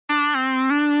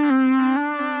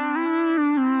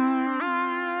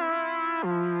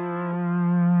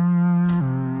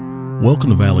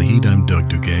Welcome to Valley Heat. I'm Doug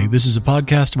Duguay. This is a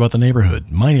podcast about the neighborhood,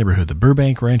 my neighborhood, the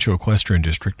Burbank Rancho Equestrian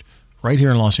District, right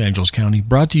here in Los Angeles County,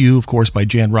 brought to you, of course, by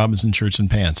Jan Robinson Shirts and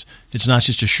Pants. It's not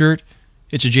just a shirt,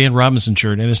 it's a Jan Robinson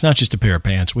shirt, and it's not just a pair of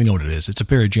pants. We know what it is. It's a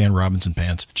pair of Jan Robinson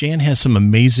pants. Jan has some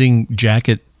amazing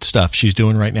jacket stuff she's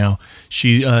doing right now.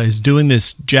 She is doing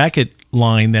this jacket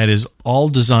line that is all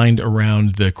designed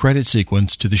around the credit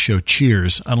sequence to the show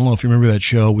Cheers. I don't know if you remember that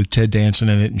show with Ted Danson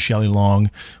in it and Shelley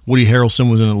Long. Woody Harrelson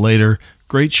was in it later.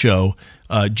 Great show.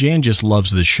 Jan just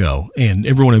loves this show, and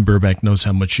everyone in Burbank knows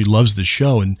how much she loves this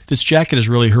show, and this jacket is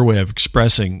really her way of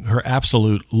expressing her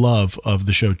absolute love of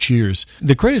the show Cheers.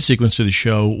 The credit sequence to the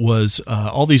show was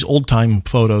all these old-time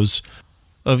photos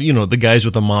of, you know, the guys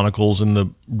with the monocles and the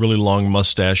really long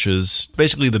mustaches,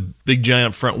 basically the big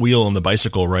giant front wheel on the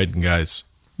bicycle riding guys.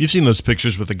 You've seen those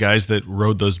pictures with the guys that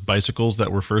rode those bicycles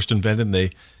that were first invented, and they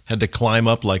had to climb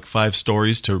up like 5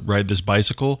 stories to ride this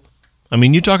bicycle. I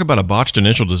mean, you talk about a botched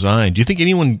initial design. Do you think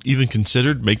anyone even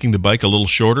considered making the bike a little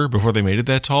shorter before they made it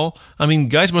that tall? I mean,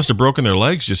 guys must have broken their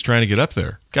legs just trying to get up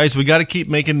there. Guys, we got to keep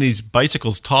making these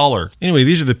bicycles taller. Anyway,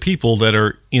 these are the people that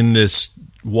are in this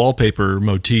wallpaper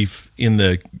motif in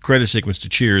the credit sequence to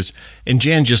Cheers, and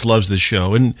Jan just loves this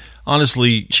show. And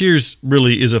honestly, Cheers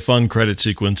really is a fun credit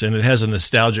sequence, and it has a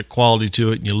nostalgic quality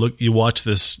to it. And you watch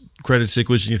this credit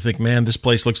sequence and you think, man, this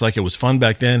place looks like it was fun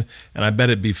back then, and I bet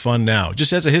it'd be fun now. It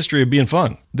just has a history of being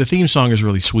fun. The theme song is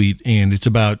really sweet, and it's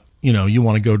about, you know, you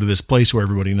want to go to this place where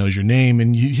everybody knows your name,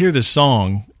 and you hear this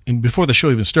song, and before the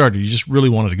show even started, you just really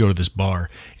wanted to go to this bar.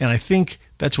 And I think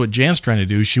that's what Jan's trying to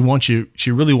do. She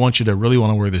really wants you to really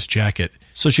want to wear this jacket.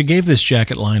 So she gave this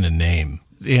jacket line a name.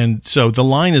 And so the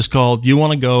line is called, "You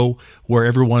Want to Go Where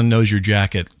Everyone Knows Your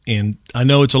Jacket." And I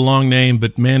know it's a long name,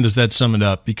 but man, does that sum it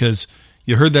up, because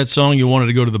you heard that song, you wanted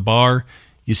to go to the bar,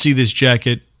 you see this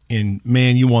jacket, and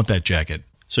man, you want that jacket.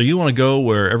 So you want to go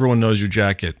where everyone knows your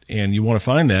jacket, and you want to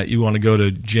find that. You want to go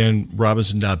to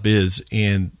janrobinson.biz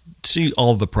and see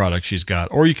all of the products she's got.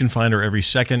 Or you can find her every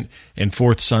second and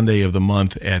fourth Sunday of the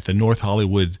month at the North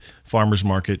Hollywood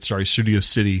Studio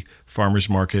City Farmers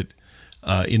Market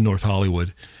in North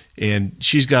Hollywood. And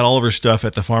she's got all of her stuff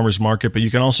at the farmers market, but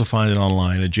you can also find it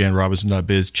online at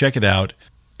janrobinson.biz. Check it out.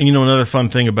 And you know, another fun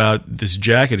thing about this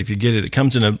jacket, if you get it, it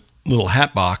comes in a little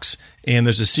hat box, and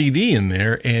there's a CD in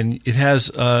there, and it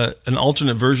has an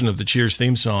alternate version of the Cheers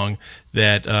theme song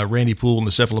that Randy Poole and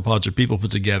the Cephalopods of People put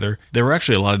together. There were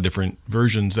actually a lot of different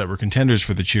versions that were contenders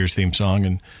for the Cheers theme song,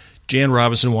 and Jan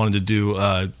Robinson wanted to do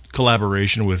a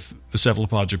collaboration with the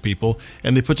Cephalopods of People,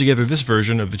 and they put together this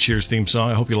version of the Cheers theme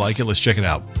song. I hope you like it. Let's check it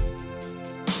out.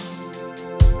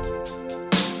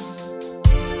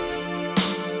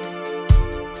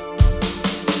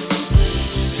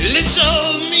 Let's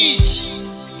all meet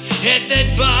at that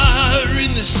bar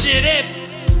in the city.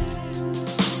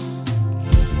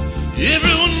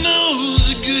 Everyone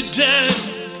knows a good time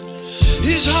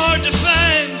is hard to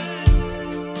find.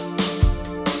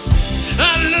 I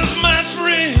love my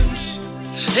friends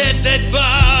at that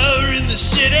bar in the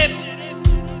city.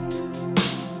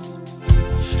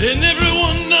 And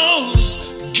everyone knows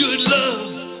good love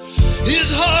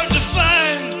is hard to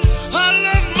find. I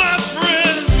love my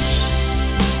friends.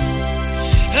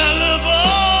 I love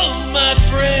all my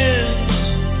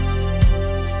friends.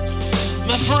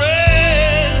 My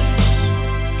friends.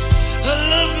 I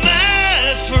love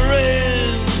my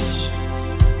friends.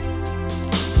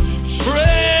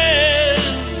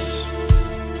 Friends.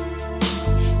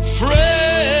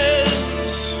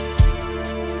 Friends.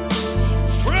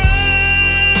 Friends.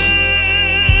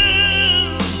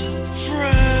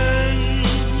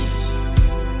 Friends.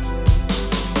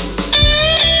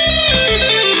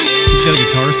 He's got a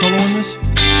guitar solo in this?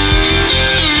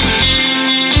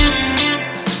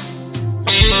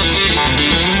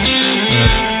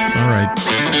 All right.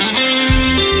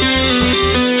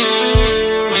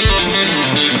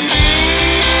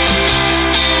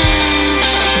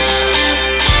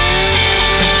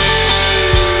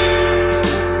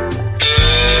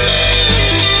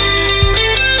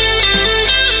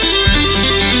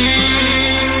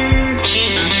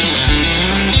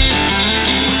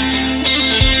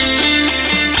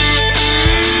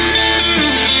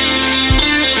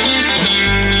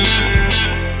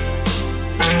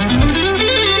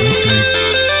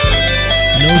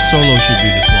 Solo should be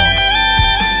this long.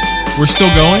 We're still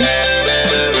going?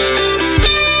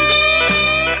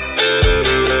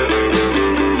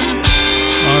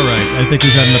 All right, I think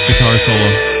we've had enough guitar solo.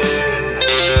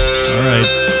 All right.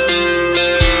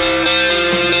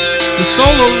 The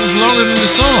solo is longer than the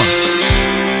song.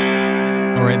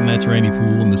 All right, and that's Randy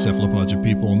Poole and the Cephalopods of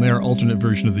People and their alternate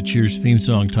version of the Cheers theme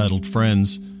song titled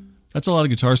Friends. That's a lot of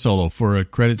guitar solo for a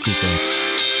credit sequence.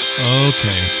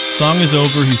 Okay. Song is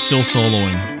over. He's still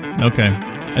soloing. Okay.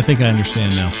 I think I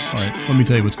understand now. All right. Let me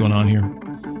tell you what's going on here.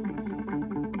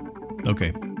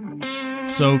 Okay.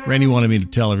 So Randy wanted me to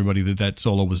tell everybody that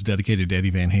solo was dedicated to Eddie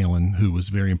Van Halen, who was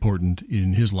very important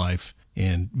in his life.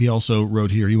 And he also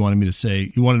wrote here, he wanted me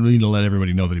to let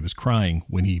everybody know that he was crying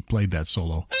when he played that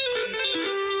solo.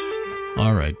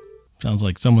 All right. Sounds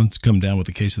like someone's come down with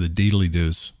a case of the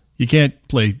deedly-doos. You can't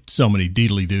play so many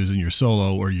deedly-doos in your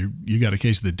solo, or you got a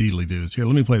case of the deedly-doos. Here,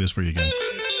 let me play this for you again.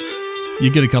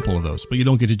 You get a couple of those, but you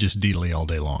don't get to just deedly all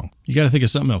day long. You got to think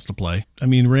of something else to play. I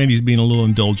mean, Randy's being a little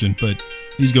indulgent, but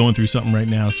he's going through something right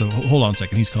now, so hold on a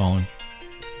second. He's calling.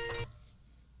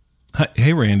 Hi,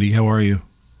 hey, Randy, how are you?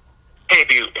 Hey,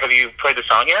 have you played the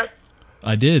song yet?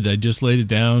 I did. I just laid it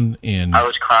down, and I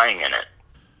was crying in it.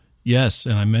 Yes,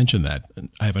 and I mentioned that.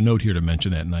 I have a note here to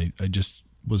mention that, and I just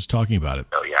was talking about it.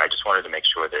 Oh, yeah, I just wanted to make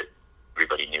sure that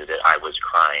everybody knew that I was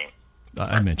crying.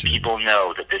 I mentioned People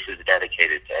know that this is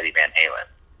dedicated to Eddie Van Halen.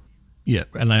 Yeah,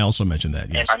 and I also mentioned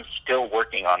that, yes. And I'm still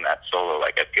working on that solo.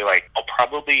 Like, I feel like I'll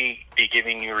probably be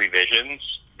giving you revisions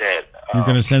that... You're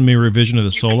going to send me a revision of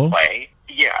the solo? Play.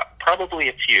 Yeah, probably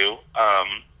a few.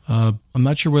 I'm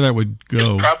not sure where that would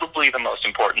go. It's probably the most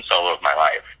important solo of my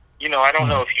life. You know, I don't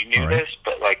know if you knew this,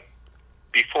 but, like,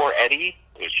 before Eddie,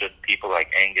 it was just people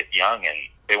like Angus Young, and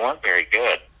they weren't very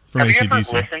good. Have you ever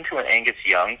listened to an Angus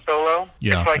Young solo?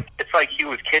 Yeah. It's like he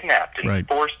was kidnapped and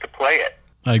forced to play it.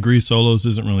 I agree, solos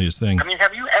isn't really his thing. I mean,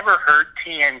 have you ever heard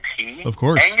TNT? Of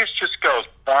course. Angus just goes,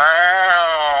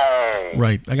 wow.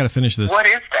 Right, I got to finish this. What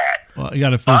is that? Well, I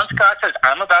got to finish Bon Scott says,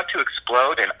 I'm about to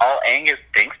explode, and all Angus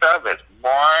thinks of is,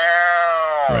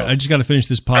 wow. Right, I just got to finish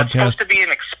this podcast. That's supposed to be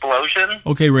an explosion?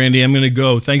 Okay, Randy, I'm going to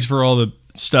go. Thanks for all the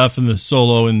stuff and the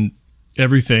solo and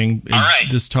everything. All right.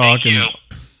 This talk. Thank you.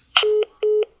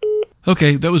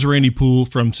 Okay, that was Randy Poole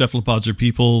from Cephalopods Are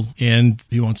People, and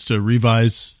he wants to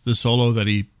revise the solo that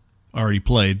he already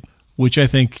played, which I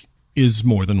think is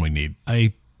more than we need.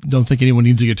 I don't think anyone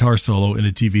needs a guitar solo in a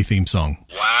TV theme song.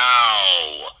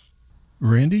 Wow.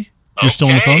 Randy? You're still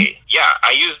on the phone? Yeah,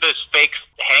 I use this fake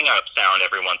hang-up sound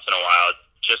every once in a while.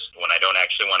 Just when I don't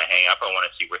actually want to hang up, I want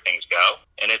to see where things go.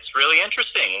 And it's really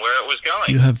interesting where it was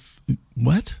going. You have,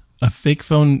 what? A fake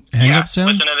phone hang-up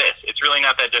sound? Listen to this. It's really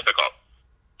not that difficult.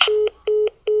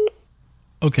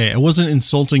 Okay, I wasn't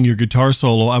insulting your guitar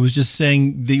solo. I was just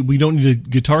saying that we don't need a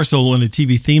guitar solo in a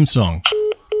TV theme song.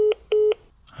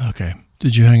 Okay.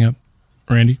 Did you hang up,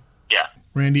 Randy? Yeah.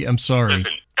 Randy, I'm sorry.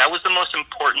 Listen, that was the most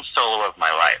important solo of my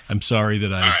life. I'm sorry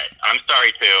that All right. I'm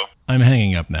sorry, too. I'm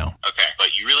hanging up now. Okay,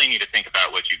 but you really need to think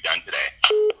about what you've done today.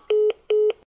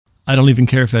 I don't even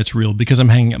care if that's real because I'm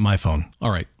hanging up my phone. All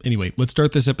right. Anyway, let's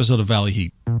start this episode of Valley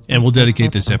Heat, and we'll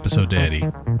dedicate this episode to Eddie.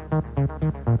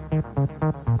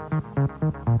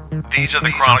 These are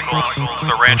the chronicles of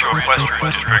the Rancho Equestrian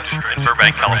District in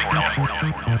Burbank, California.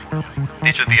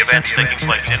 These are the events taking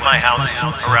place in my house,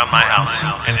 around my house,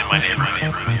 and in my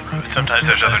neighborhood. Sometimes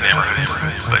there's other neighborhoods,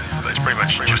 but it's pretty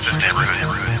much just this neighborhood.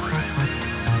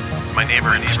 My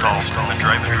neighbor installed a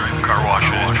drive-through car wash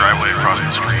in his driveway across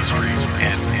the street,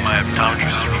 and my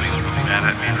optometrist is really mad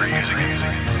at me for using it.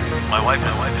 My wife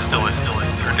is still at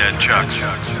her dad Chuck's.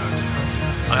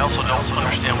 I also don't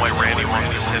understand why Randy wants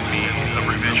to send me a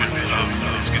revision of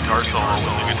his guitar solo.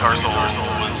 The guitar solo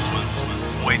was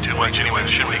way too much anyway.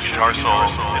 There shouldn't be a guitar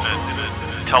solo in a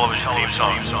television theme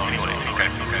song anyway. Okay.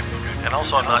 And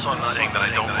also, I'm not saying that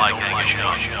I don't like Angus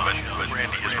Young, but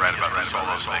Randy is right about the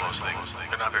solo things.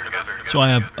 They're not very good. So I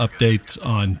have updates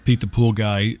on Pete the Pool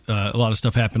Guy. A lot of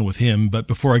stuff happened with him, but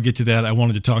before I get to that, I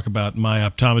wanted to talk about my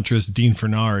optometrist, Dean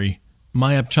Fernari.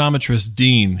 My optometrist,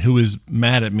 Dean, who is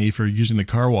mad at me for using the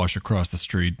car wash across the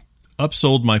street,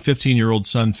 upsold my 15-year-old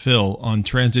son, Phil, on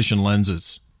transition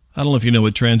lenses. I don't know if you know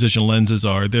what transition lenses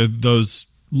are. They're those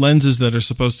lenses that are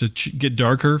supposed to get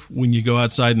darker when you go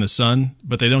outside in the sun,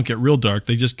 but they don't get real dark.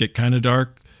 They just get kind of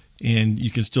dark, and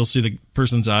you can still see the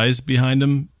person's eyes behind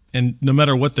them. And no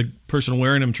matter what the person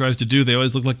wearing them tries to do, they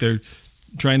always look like they're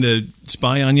trying to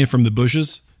spy on you from the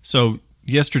bushes. So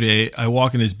yesterday, I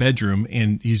walk in his bedroom,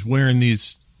 and he's wearing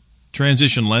these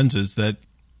transition lenses that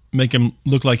make him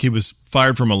look like he was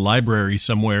fired from a library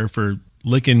somewhere for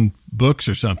licking books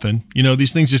or something. You know,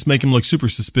 these things just make him look super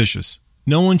suspicious.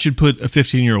 No one should put a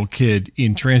 15-year-old kid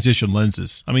in transition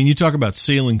lenses. I mean, you talk about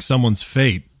sealing someone's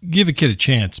fate. Give a kid a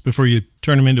chance before you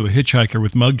turn him into a hitchhiker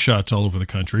with mugshots all over the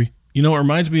country. You know, it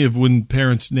reminds me of when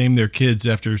parents name their kids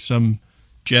after some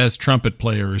jazz trumpet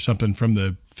player or something from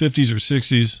the 50s or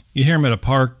 60s. You hear them at a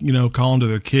park, you know, calling to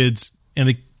their kids, and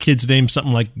the kid's name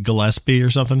something like Gillespie or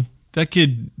something. That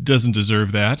kid doesn't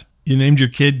deserve that. You named your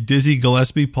kid Dizzy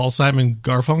Gillespie Paul Simon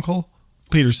Garfunkel?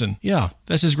 Peterson. Yeah,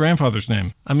 that's his grandfather's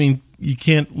name. I mean, you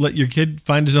can't let your kid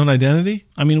find his own identity?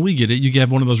 I mean, we get it. You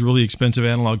have one of those really expensive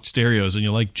analog stereos and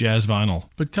you like jazz vinyl.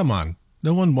 But come on,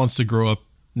 no one wants to grow up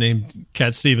named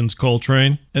Cat Stevens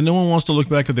Coltrane. And no one wants to look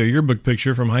back at their yearbook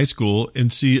picture from high school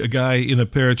and see a guy in a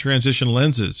pair of transition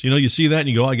lenses. You know, you see that and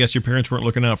you go, I guess your parents weren't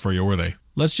looking out for you, were they?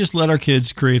 Let's just let our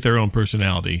kids create their own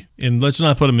personality. And let's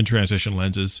not put them in transition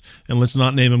lenses. And let's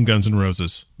not name them Guns N'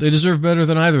 Roses. They deserve better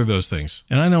than either of those things.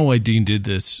 And I know why Dean did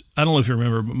this. I don't know if you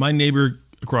remember, but my neighbor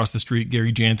across the street,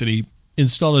 Gary Janthony,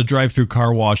 installed a drive-through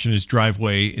car wash in his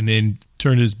driveway and then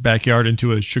turned his backyard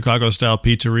into a Chicago-style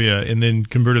pizzeria and then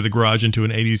converted the garage into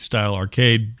an 80s-style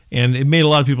arcade. And it made a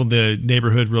lot of people in the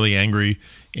neighborhood really angry.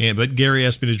 But Gary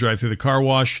asked me to drive through the car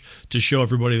wash to show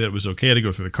everybody that it was okay to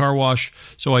go through the car wash.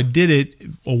 So I did it,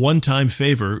 a one-time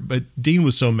favor, but Dean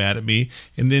was so mad at me.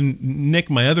 And then Nick,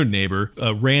 my other neighbor,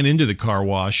 ran into the car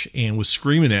wash and was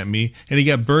screaming at me. And he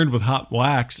got burned with hot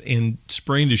wax and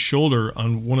sprained his shoulder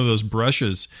on one of those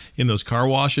brushes in those car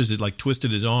washes. It like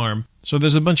twisted his arm. So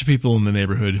there's a bunch of people in the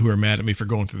neighborhood who are mad at me for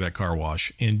going through that car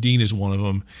wash, and Dean is one of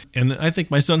them. And I think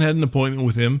my son had an appointment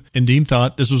with him, and Dean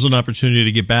thought this was an opportunity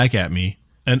to get back at me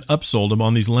and upsold him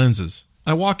on these lenses.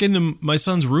 I walk into my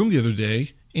son's room the other day,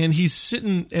 and he's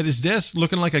sitting at his desk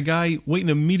looking like a guy waiting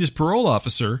to meet his parole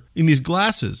officer in these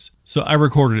glasses. So I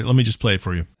recorded it. Let me just play it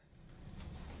for you.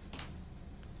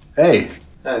 Hey.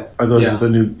 Hey. Are those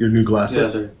your new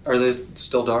glasses? Yeah, are they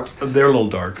still dark? They're a little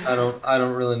dark. I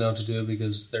don't really know what to do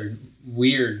because they're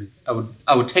weird.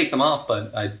 I would take them off,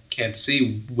 but I can't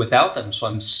see without them, so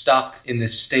I'm stuck in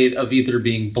this state of either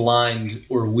being blind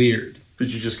or weird.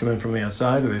 Did you just come in from the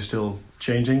outside? Are they still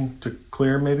changing to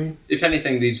clear, maybe? If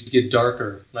anything, these get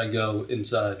darker when I go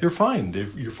inside. You're fine.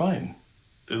 You're fine.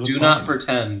 Do not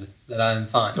pretend that I'm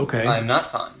fine. Okay. I'm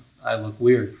not fine. I look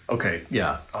weird. Okay,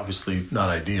 yeah. Obviously not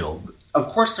ideal. Of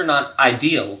course they're not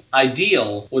ideal.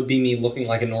 Ideal would be me looking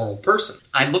like a normal person.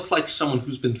 I look like someone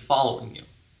who's been following you.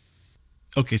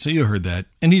 Okay, so you heard that.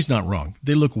 And he's not wrong.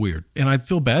 They look weird. And I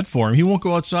feel bad for him. He won't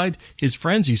go outside. His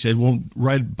friends, he said, won't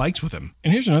ride bikes with him.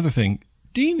 And here's another thing.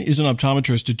 Dean is an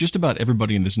optometrist to just about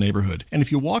everybody in this neighborhood. And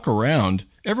if you walk around,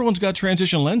 everyone's got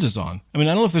transition lenses on. I mean,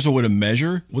 I don't know if there's a way to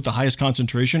measure what the highest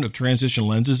concentration of transition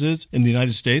lenses is in the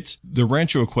United States. The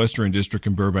Rancho Equestrian District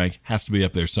in Burbank has to be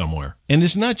up there somewhere. And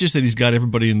it's not just that he's got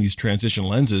everybody in these transition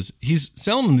lenses. He's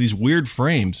selling them these weird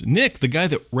frames. Nick, the guy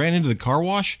that ran into the car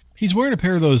wash, he's wearing a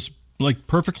pair of those like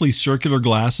perfectly circular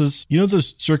glasses. You know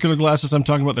those circular glasses I'm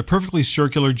talking about? They're perfectly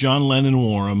circular. John Lennon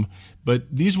wore them.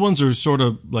 But these ones are sort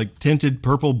of like tinted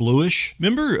purple bluish.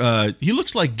 Remember, he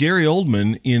looks like Gary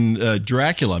Oldman in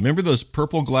Dracula. Remember those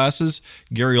purple glasses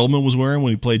Gary Oldman was wearing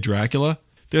when he played Dracula?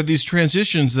 They're these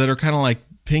transitions that are kind of like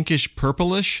pinkish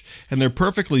purplish, and they're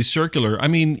perfectly circular. I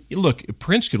mean, look,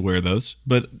 Prince could wear those,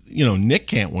 but, you know, Nick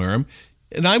can't wear them.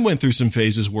 And I went through some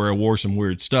phases where I wore some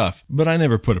weird stuff, but I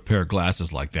never put a pair of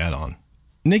glasses like that on.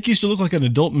 Nick used to look like an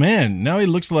adult man. Now he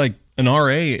looks like an RA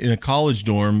in a college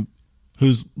dorm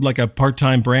who's like a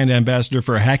part-time brand ambassador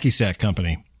for a hacky sack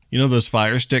company. You know those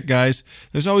Fire Stick guys?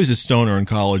 There's always a stoner in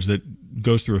college that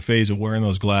goes through a phase of wearing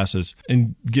those glasses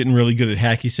and getting really good at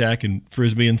hacky sack and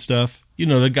frisbee and stuff. You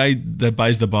know, the guy that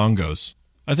buys the bongos.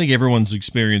 I think everyone's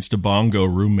experienced a bongo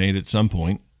roommate at some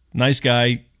point. Nice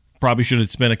guy, probably should have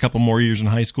spent a couple more years in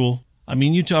high school. I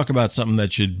mean, you talk about something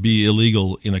that should be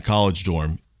illegal in a college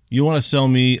dorm. You want to sell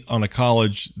me on a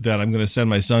college that I'm going to send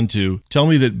my son to, tell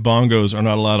me that bongos are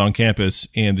not allowed on campus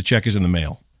and the check is in the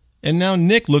mail. And now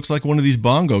Nick looks like one of these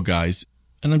bongo guys.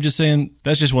 And I'm just saying,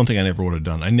 that's just one thing I never would have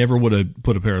done. I never would have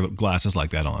put a pair of glasses like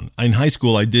that on. In high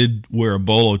school, I did wear a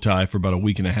bolo tie for about a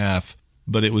week and a half,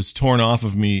 but it was torn off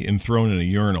of me and thrown in a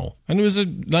urinal. And it was a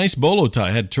nice bolo tie.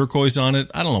 It had turquoise on it.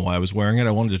 I don't know why I was wearing it.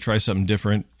 I wanted to try something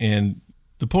different. And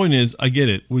the point is, I get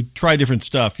it. We try different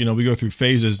stuff. You know, we go through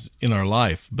phases in our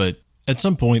life. But at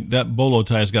some point, that bolo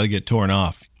tie has got to get torn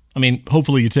off. I mean,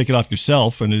 hopefully you take it off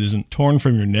yourself and it isn't torn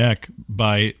from your neck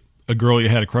by a girl you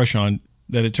had a crush on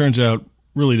that it turns out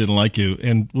really didn't like you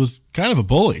and was kind of a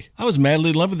bully. I was madly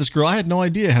in love with this girl. I had no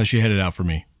idea how she had it out for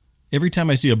me. Every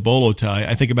time I see a bolo tie,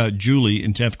 I think about Julie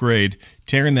in 10th grade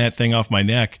tearing that thing off my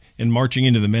neck and marching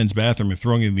into the men's bathroom and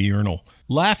throwing it in the urinal,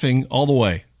 laughing all the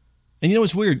way. And you know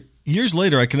what's weird? Years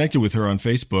later, I connected with her on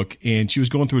Facebook, and she was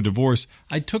going through a divorce.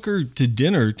 I took her to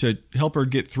dinner to help her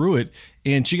get through it,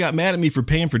 and she got mad at me for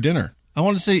paying for dinner. I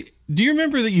want to say, do you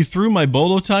remember that you threw my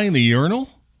bolo tie in the urinal?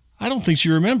 I don't think she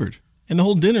remembered. And the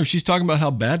whole dinner, she's talking about how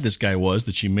bad this guy was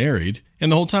that she married,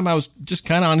 and the whole time I was just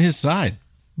kind of on his side.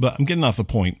 But I'm getting off the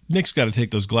point. Nick's got to take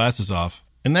those glasses off.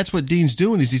 And that's what Dean's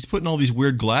doing, is he's putting all these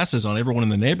weird glasses on everyone in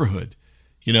the neighborhood.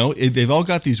 You know, they've all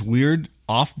got these weird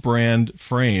off-brand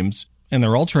frames, and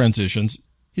they're all transitions.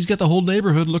 He's got the whole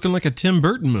neighborhood looking like a Tim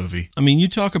Burton movie. I mean, you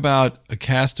talk about a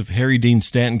cast of Harry Dean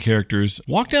Stanton characters.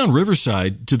 Walk down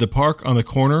Riverside to the park on the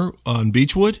corner on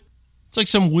Beechwood. It's like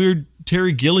some weird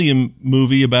Terry Gilliam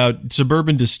movie about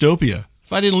suburban dystopia.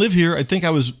 If I didn't live here, I'd think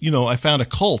I found a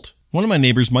cult. One of my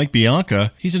neighbors, Mike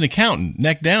Bianca, he's an accountant.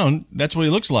 Neck down, that's what he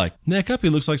looks like. Neck up, he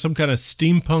looks like some kind of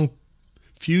steampunk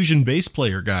fusion bass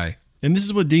player guy. And this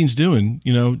is what Dean's doing,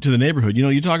 to the neighborhood.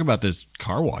 You talk about this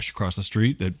car wash across the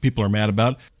street that people are mad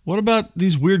about. What about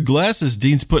these weird glasses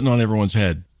Dean's putting on everyone's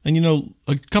head? And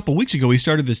a couple weeks ago, he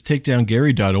started this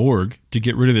takedowngary.org to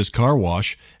get rid of this car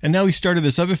wash. And now he started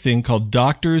this other thing called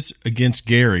Doctors Against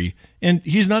Gary. And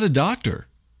he's not a doctor.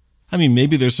 I mean,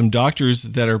 maybe there's some doctors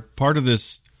that are part of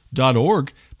this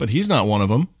 .org, but he's not one of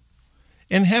them.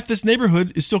 And half this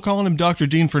neighborhood is still calling him Dr.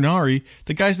 Dean Furnari.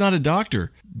 The guy's not a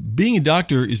doctor. Being a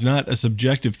doctor is not a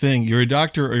subjective thing. You're a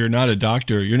doctor or you're not a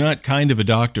doctor. You're not kind of a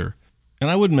doctor. And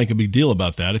I wouldn't make a big deal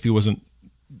about that if he wasn't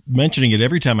mentioning it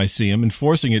every time I see him and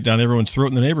forcing it down everyone's throat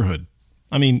in the neighborhood.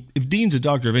 I mean, if Dean's a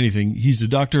doctor of anything, he's a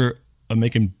doctor of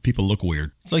making people look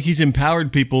weird. It's like he's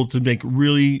empowered people to make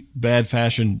really bad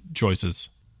fashion choices.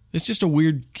 It's just a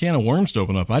weird can of worms to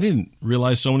open up. I didn't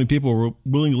realize so many people were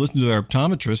willing to listen to their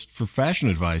optometrist for fashion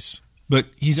advice. But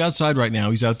he's outside right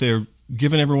now. He's out there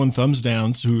giving everyone thumbs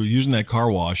downs who are using that car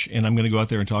wash, and I'm going to go out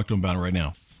there and talk to him about it right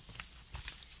now.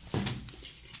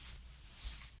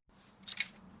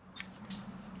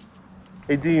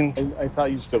 Hey, Dean, I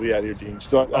thought you'd still be out here, Dean.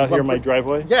 Still out here in my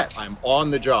driveway? Yes, I'm on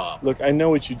the job. Look, I know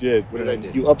what you did. What did I do?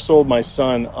 You upsold my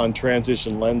son on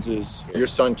transition lenses. Your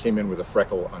son came in with a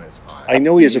freckle on his eye. I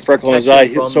know he has a freckle on his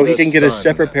eye, so he can get a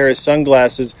separate pair of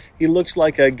sunglasses. He looks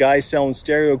like a guy selling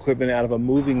stereo equipment out of a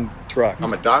moving truck.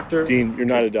 I'm a doctor. Dean, you're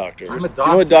not a doctor. I'm a doctor. You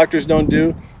know what doctors don't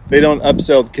do? They don't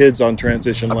upsell kids on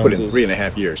transition lenses. I put in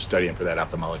 3.5 years studying for that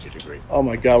ophthalmology degree. Oh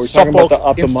my God, we're talking about the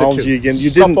ophthalmology again. You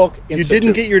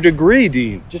didn't get your degree,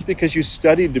 Dean. Just because you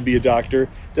studied to be a doctor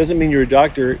doesn't mean you're a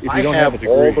doctor if you don't have a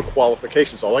degree. I have all the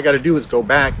qualifications. All I got to do is go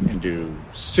back and do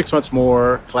 6 months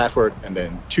more classwork and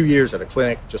then 2 years at a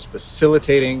clinic just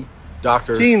facilitating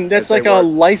doctors. Dean, that's like a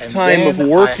lifetime of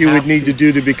work you would need to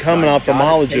do to become an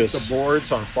ophthalmologist. Take the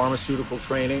boards on pharmaceutical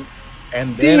training.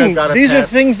 And then Dean, these are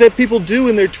things that people do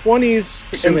in their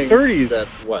 2020s and 30s.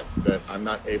 That I'm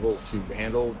not able to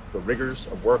handle the rigors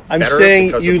of work. I'm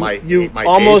saying you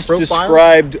almost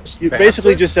described. You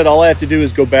basically just said all I have to do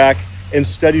is go back and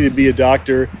study to be a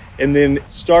doctor, and then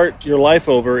start your life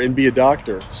over and be a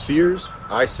doctor. Sears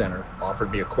Eye Center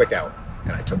offered me a quick out,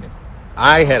 and I took it.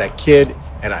 I had a kid,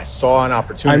 and I saw an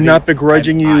opportunity. I'm not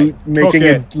begrudging you making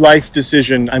a life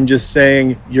decision. I'm just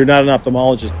saying you're not an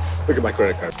ophthalmologist. Look at my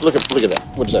credit card. Look at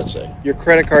that. What does that say? Your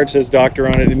credit card says doctor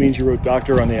on it. It means you wrote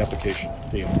doctor on the application.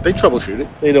 Dean. They troubleshoot it.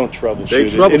 They don't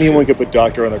troubleshoot it. Anyone could put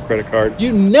doctor on their credit card.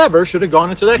 You never should have gone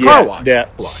into that car wash.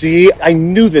 See, I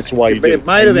knew that's why you did it. It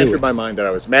might have entered my mind that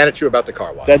I was mad at you about the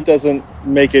car wash. That doesn't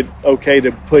make it okay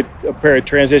to put a pair of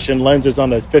transition lenses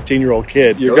on a 15-year-old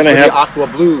kid. You're going to have the Aqua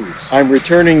Blues. I'm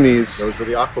returning these. Those were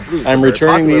the Aqua Blues. I'm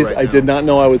returning these. Right, I did not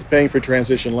know I was paying for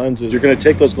transition lenses. You're going to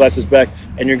take those glasses back,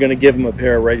 and you're going to give them a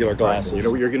pair of regular glasses. You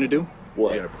know what you're going to do?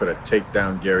 What? You're going to put a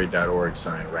takedowngary.org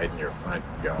sign right in your front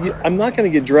yard. Yeah, I'm not going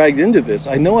to get dragged into this.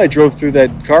 I know I drove through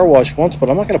that car wash once, but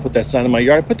I'm not going to put that sign in my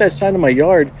yard. I put that sign in my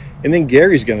yard, and then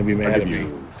Gary's going to be mad at me. I'll give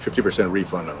you 50%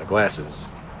 refund on the glasses,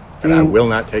 and I will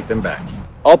not take them back.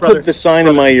 I'll put the sign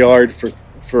in my yard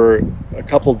for a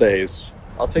couple days.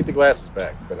 I'll take the glasses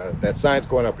back, but that sign's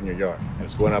going up in your yard, and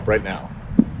it's going up right now.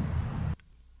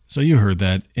 So you heard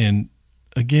that, and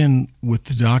again, with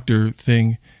the doctor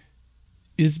thing,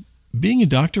 is being a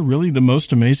doctor really the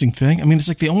most amazing thing? I mean, it's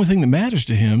like the only thing that matters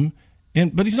to him,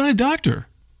 but he's not a doctor.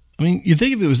 I mean, you'd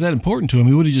think if it was that important to him,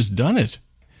 he would have just done it.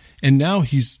 And now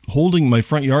he's holding my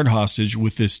front yard hostage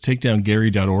with this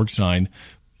takedowngary.org sign.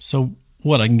 So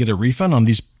what, I can get a refund on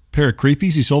these pair of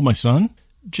creepies he sold my son?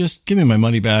 Just give me my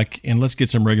money back and let's get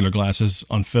some regular glasses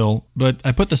on Phil. But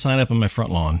I put the sign up on my front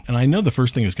lawn, and I know the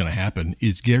first thing that's going to happen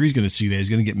is Gary's going to see that. He's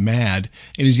going to get mad,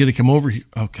 and he's going to come over here.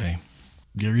 Okay,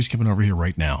 Gary's coming over here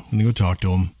right now. I'm going to go talk to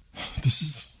him. This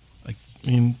is,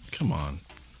 come on.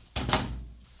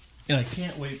 And I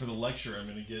can't wait for the lecture I'm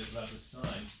going to get about this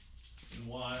sign and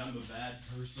why I'm a bad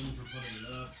person for putting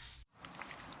it up.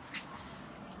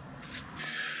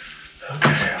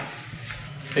 Okay.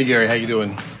 Hey, Gary, how you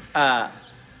doing?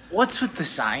 What's with the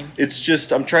sign? It's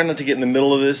just, I'm trying not to get in the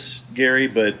middle of this, Gary,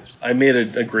 but I made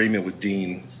an agreement with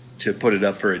Dean to put it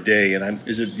up for a day, and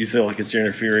you feel like it's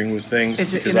interfering with things?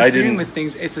 It's interfering with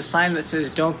things. It's a sign that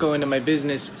says, don't go into my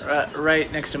business,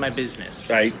 right next to my business.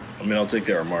 Right. I'll take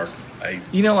that remark.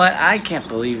 You know what? I can't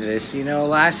believe this.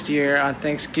 Last year on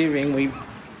Thanksgiving,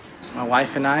 my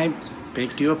wife and I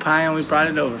baked you a pie and we brought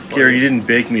it over for Gary, you. you didn't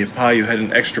bake me a pie. You had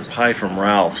an extra pie from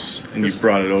Ralph's, and you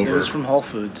brought it over. It was from Whole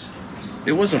Foods.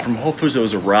 It wasn't from Whole Foods. It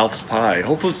was a Ralph's pie.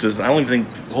 Whole Foods doesn't. I don't even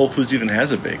think Whole Foods even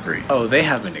has a bakery. Oh, they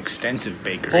have an extensive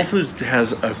bakery. Whole Foods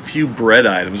has a few bread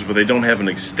items, but they don't have an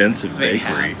extensive They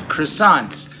bakery. have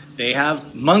croissants. They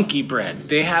have monkey bread.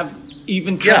 They have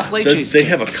even tres leches. They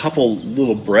have a couple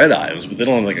little bread items, but they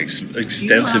don't have like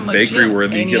extensive bakery where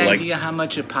they get like. Any idea how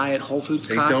much a pie at Whole Foods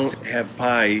They costs? don't have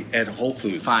pie at Whole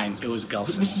Foods. Fine, it was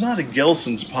Gelson's. It was not a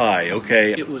Gelson's pie,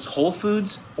 okay? It was Whole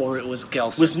Foods or it was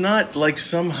Gelson's. It was not like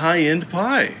some high-end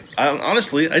pie.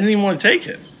 Honestly, I didn't even want to take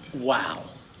it. Wow.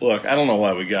 Look, I don't know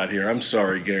why we got here. I'm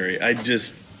sorry, Gary. I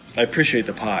appreciate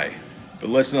the pie. But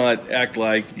let's not act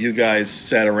like you guys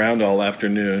sat around all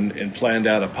afternoon and planned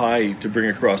out a pie to bring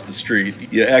across the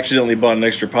street. You accidentally bought an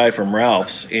extra pie from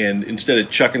Ralph's, and instead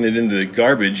of chucking it into the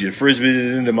garbage, you frisbeed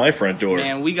it into my front door.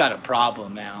 Man, we got a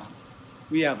problem now.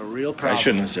 We have a real problem. I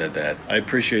shouldn't have said that. I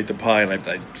appreciate the pie, and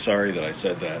I'm sorry that I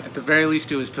said that. At the very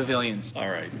least, it was Pavilions. All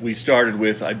right. We started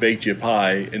with I baked you a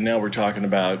pie, and now we're talking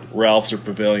about Ralph's or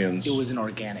Pavilions. It was an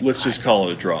organic Let's pie. just call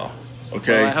it a draw.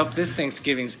 Okay? Well, I hope this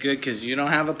Thanksgiving's good because you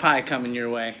don't have a pie coming your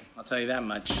way. I'll tell you that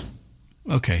much.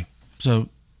 Okay, so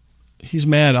he's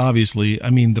mad, obviously. I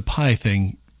mean, the pie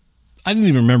thing, I didn't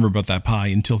even remember about that pie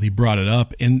until he brought it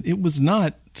up, and it was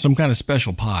not some kind of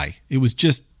special pie. It was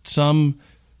just some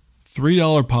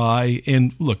 $3 pie,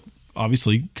 and look,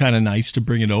 obviously kind of nice to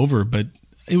bring it over, but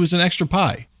it was an extra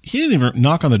pie. He didn't even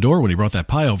knock on the door when he brought that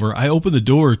pie over. I opened the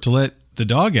door to let the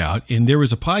dog out, and there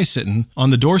was a pie sitting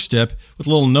on the doorstep with a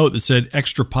little note that said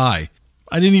extra pie.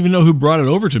 I didn't even know who brought it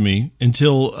over to me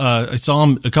until I saw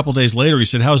him a couple days later. He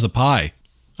said, "How's the pie?"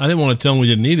 I didn't want to tell him we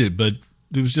didn't eat it, but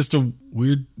it was just a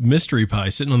weird mystery pie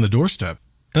sitting on the doorstep.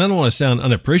 And I don't want to sound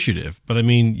unappreciative, but I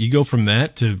mean, you go from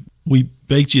that to we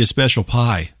baked you a special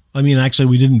pie. I mean, actually,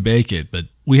 we didn't bake it, but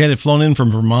we had it flown in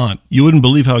from Vermont. You wouldn't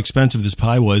believe how expensive this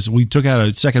pie was. We took out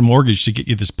a second mortgage to get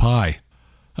you this pie.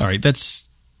 All right, that's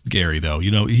Gary, though.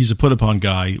 He's a put-upon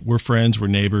guy. We're friends, we're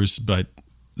neighbors, but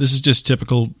this is just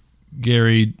typical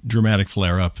Gary dramatic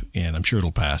flare-up, and I'm sure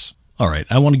it'll pass. All right,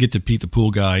 I want to get to Pete the pool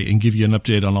guy and give you an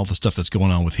update on all the stuff that's going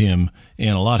on with him,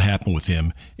 and a lot happened with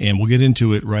him, and we'll get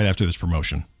into it right after this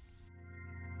promotion.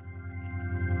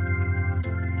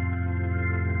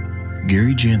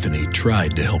 Gary Janthony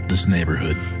tried to help this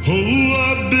neighborhood. Oh,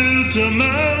 I built a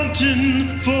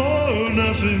mountain for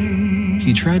nothing.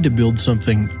 He tried to build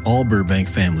something all Burbank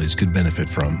families could benefit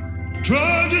from.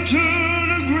 Tried to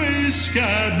turn a gray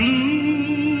sky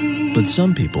blue. But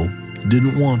some people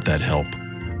didn't want that help.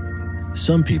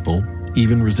 Some people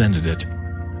even resented it.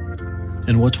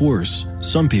 And what's worse,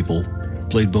 some people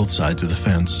played both sides of the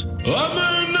fence. I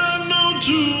may not know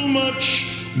too much,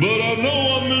 but I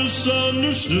know I'm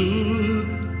misunderstood.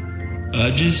 I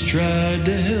just tried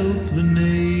to help the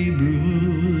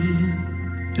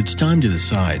neighborhood. It's time to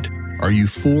decide. Are you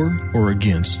for or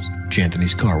against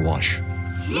Janthony's Car Wash?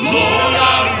 Lord,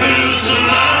 I built a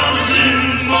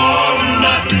mountain for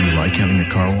nothing. Do you like having a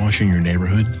car wash in your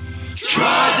neighborhood?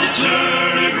 Tried to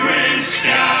turn a gray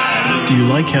sky. Do you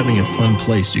like having a fun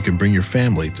place you can bring your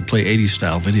family to play 80s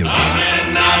style video games? I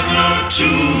may not know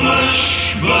too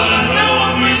much, but I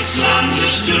know I'm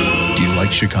misunderstood. Do you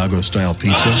like Chicago style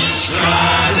pizza? I just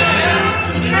tried to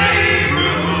help the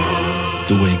neighborhood.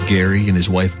 The way Gary and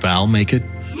his wife Val make it?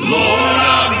 Lord,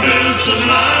 I built a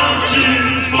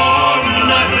mountain for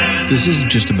nothing. This isn't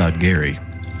just about Gary.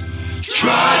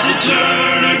 Tried to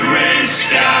turn a gray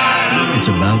sky. It's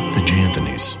about the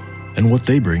Janthonys and what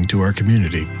they bring to our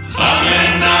community. I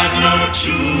may not know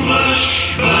too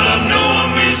much, but I know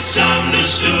I'm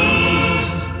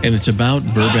misunderstood. And it's about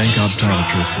Burbank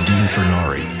optometrist Dean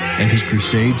Fernari and his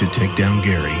crusade to take down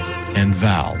Gary and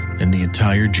Val and the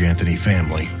entire Janthony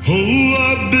family. Oh,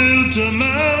 I built a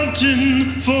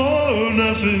mountain for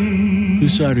nothing.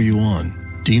 Whose side are you on?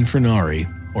 Dean Fernari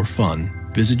or fun?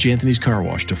 Visit Janthony's Car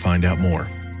Wash to find out more.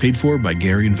 Paid for by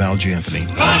Gary and Val Janthony.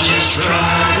 I just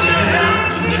tried to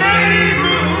help the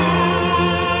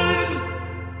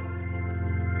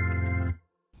neighborhood.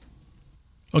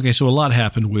 Okay, so a lot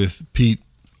happened with Pete,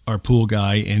 our pool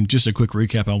guy, and just a quick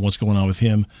recap on what's going on with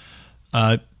him.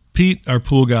 Pete, our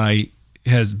pool guy,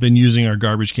 has been using our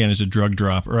garbage can as a drug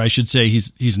drop, or I should say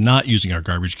he's not using our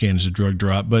garbage can as a drug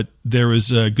drop, but there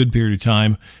was a good period of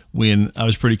time when I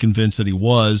was pretty convinced that he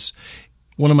was.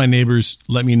 One of my neighbors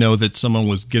let me know that someone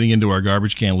was getting into our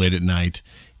garbage can late at night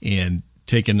and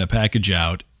taking a package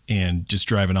out and just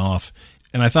driving off.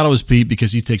 And I thought it was Pete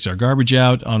because he takes our garbage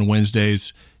out on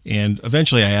Wednesdays. And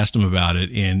eventually I asked him about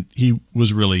it, and he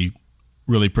was really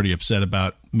really pretty upset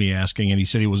about me asking, and he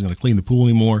said he wasn't going to clean the pool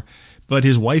anymore. But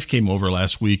his wife came over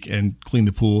last week and cleaned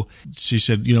the pool. She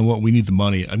said, you know what, we need the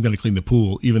money. I'm going to clean the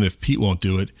pool, even if Pete won't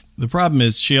do it. The problem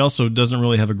is she also doesn't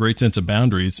really have a great sense of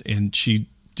boundaries, and she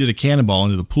did a cannonball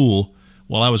into the pool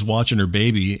while I was watching her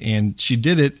baby, and she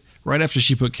did it right after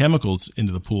she put chemicals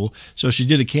into the pool. So she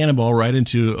did a cannonball right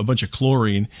into a bunch of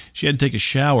chlorine. She had to take a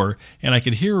shower, and I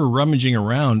could hear her rummaging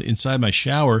around inside my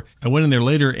shower. I went in there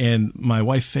later, and my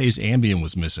wife Faye's Ambien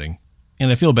was missing.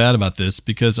 And I feel bad about this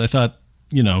because I thought,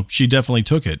 you know, she definitely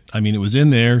took it. I mean, it was in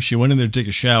there. She went in there to take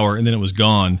a shower, and then it was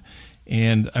gone.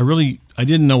 And I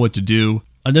didn't know what to do.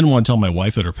 I didn't want to tell my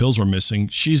wife that her pills were missing.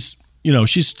 She's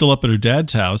still up at her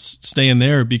dad's house, staying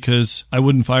there because I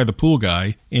wouldn't fire the pool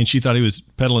guy, and she thought he was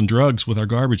peddling drugs with our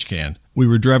garbage can. We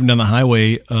were driving down the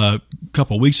highway a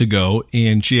couple of weeks ago,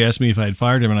 and she asked me if I had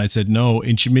fired him, and I said no,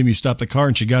 and she made me stop the car,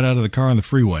 and she got out of the car on the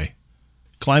freeway,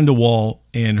 climbed a wall,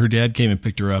 and her dad came and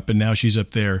picked her up, and now she's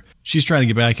up there. She's trying to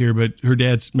get back here, but her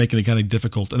dad's making it kind of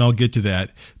difficult, and I'll get to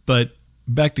that. But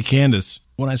back to Candace.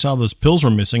 When I saw those pills were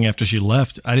missing after she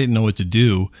left, I didn't know what to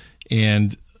do,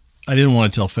 and I didn't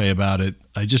want to tell Faye about it.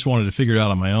 I just wanted to figure it out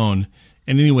on my own.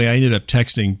 And anyway, I ended up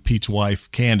texting Pete's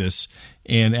wife, Candace,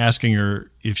 and asking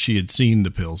her if she had seen the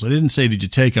pills. I didn't say, did you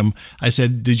take them? I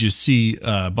said, did you see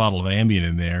a bottle of Ambien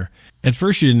in there? At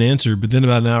first, she didn't answer, but then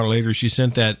about an hour later, she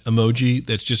sent that emoji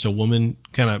that's just a woman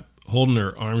kind of holding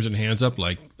her arms and hands up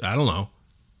like, I don't know,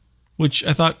 which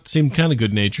I thought seemed kind of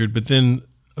good-natured. But then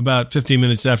about 15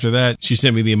 minutes after that, she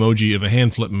sent me the emoji of a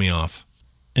hand flipping me off.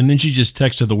 And then she just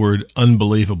texted the word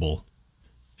unbelievable.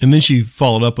 And then she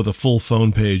followed up with a full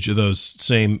phone page of those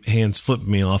same hands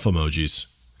flipping me off emojis.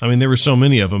 I mean, there were so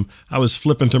many of them. I was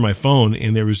flipping through my phone,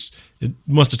 and it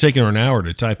must have taken her an hour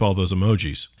to type all those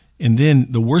emojis. And then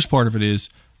the worst part of it is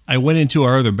I went into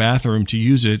our other bathroom to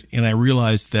use it, and I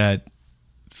realized that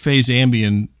Faye's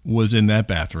Ambien was in that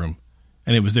bathroom,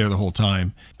 and it was there the whole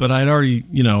time. But I'd already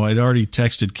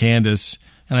texted Candace,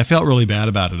 and I felt really bad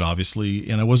about it, obviously,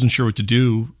 and I wasn't sure what to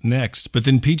do next. But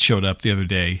then Pete showed up the other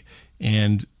day,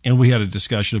 and we had a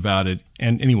discussion about it.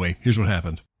 And anyway, here's what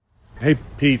happened. Hey,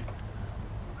 Pete,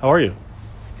 how are you?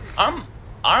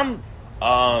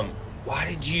 Why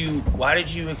did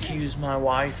you accuse my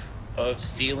wife of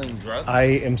stealing drugs? I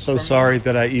am so sorry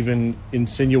that I even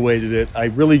insinuated it. I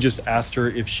really just asked her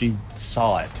if she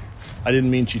saw it. I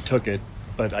didn't mean she took it,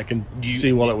 but I can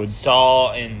see what it would.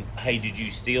 Saw and, hey, did you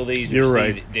steal these? You're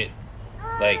right.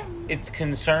 It's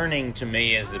concerning to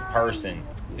me as a person.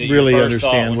 Really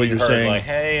understand what you're saying. Like,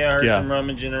 hey, I heard some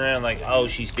rummaging around. Like, oh,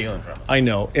 she's stealing from us. I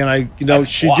know, and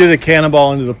she did a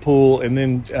cannonball into the pool, and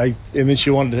then she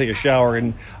wanted to take a shower,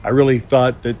 and I really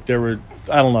thought that there were,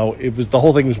 I don't know, the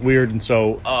whole thing was weird, and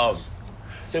so.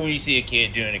 So when you see a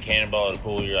kid doing a cannonball at a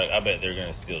pool, you're like, I bet they're going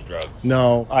to steal drugs.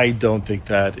 No, I don't think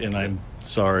that, and I'm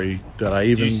sorry that I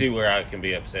even. Do you see where I can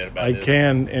be upset about this? I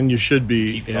can, and you should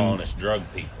be. Keep calling us drug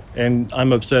people. And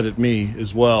I'm upset at me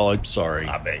as well. I'm sorry.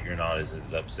 I bet you're not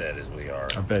as upset as we are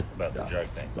about the drug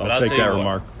thing. I'll take that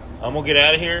remark. I'm going to get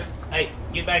out of here. Hey,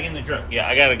 get back in the truck. Yeah,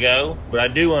 I got to go. But I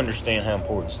do understand how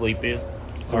important sleep is.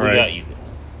 So we got you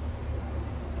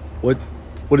this.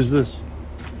 What is this?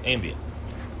 Ambien.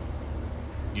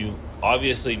 You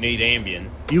obviously need Ambien.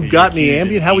 You got me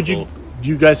Ambien? How would you... Do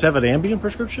you guys have an Ambien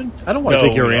prescription? I don't want to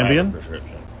take your Ambien.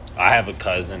 Prescription. I have a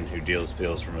cousin who deals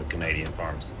pills from a Canadian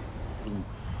pharmacy.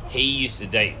 He used to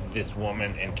date this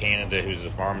woman in Canada who's a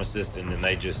pharmacist, and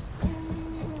then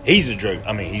he's a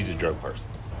drug person.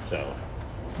 So,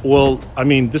 well, I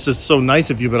mean, this is so nice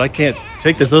of you, but I can't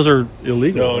take this. Those are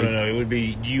illegal. No. It would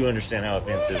be. Do you understand how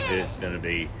offensive it's going to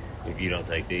be if you don't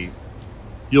take these?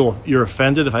 You're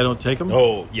offended if I don't take them?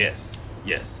 Oh, yes.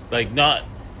 Not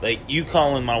you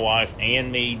calling my wife and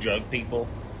me drug people.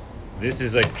 This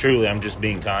is truly. I'm just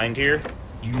being kind here.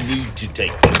 You need to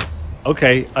take this.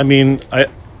 Okay. I mean,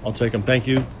 I'll take them. Thank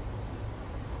you.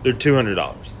 They're $200.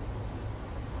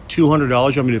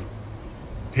 $200? You want me to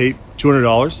pay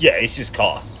 $200? Yeah, it's just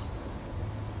cost.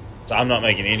 So I'm not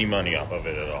making any money off of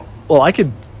it at all. Well, I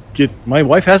could my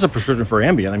wife has a prescription for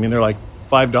Ambien. I mean, they're like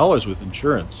 $5 with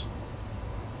insurance.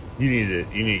 You need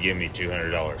to give me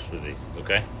 $200 for these,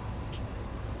 okay?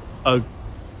 Will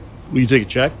you take a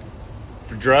check?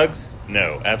 For drugs?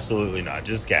 No, absolutely not.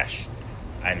 Just cash.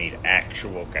 I need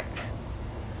actual cash.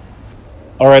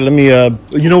 All right, let me.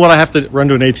 You know what? I have to run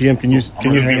to an ATM. Can you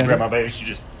hang out? Grab my baby. She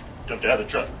just jumped out of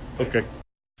the truck. Okay.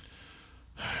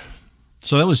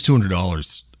 So that was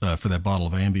 $200 for that bottle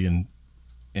of Ambien,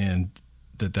 and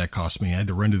that cost me. I had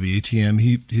to run to the ATM.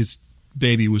 His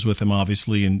baby was with him,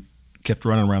 obviously, and kept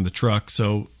running around the truck.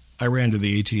 So I ran to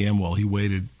the ATM while he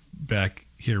waited back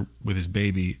here with his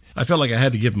baby. I felt like I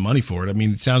had to give him money for it. I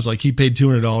mean, it sounds like he paid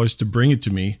 $200 to bring it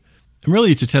to me. And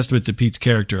really, it's a testament to Pete's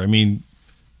character. I mean,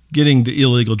 getting the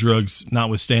illegal drugs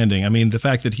notwithstanding, I mean, the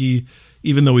fact that he,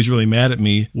 even though he's really mad at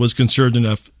me, was concerned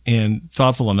enough and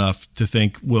thoughtful enough to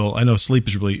think, well, I know sleep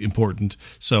is really important,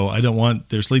 so I don't want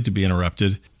their sleep to be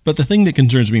interrupted. But the thing that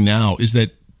concerns me now is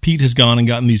that Pete has gone and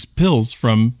gotten these pills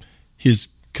from his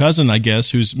cousin, I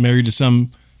guess, who's married to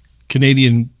some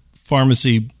Canadian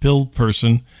pharmacy pill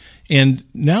person. And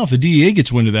now if the DEA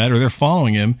gets wind of that, or they're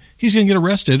following him, he's going to get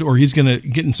arrested, or he's going to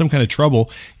get in some kind of trouble.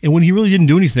 And when he really didn't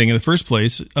do anything in the first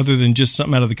place, other than just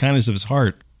something out of the kindness of his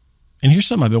heart. And here's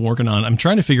something I've been working on. I'm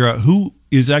trying to figure out who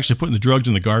is actually putting the drugs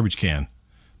in the garbage can.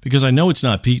 Because I know it's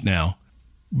not Pete now,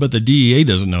 but the DEA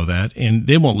doesn't know that, and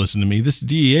they won't listen to me. This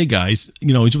DEA guy's,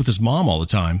 he's with his mom all the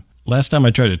time. Last time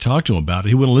I tried to talk to him about it,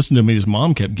 he wouldn't listen to me. His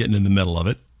mom kept getting in the middle of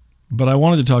it. But I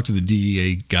wanted to talk to the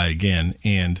DEA guy again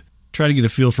and try to get a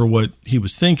feel for what he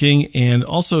was thinking, and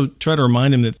also try to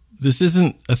remind him that this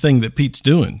isn't a thing that Pete's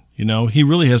doing. He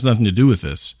really has nothing to do with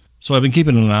this. So I've been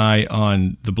keeping an eye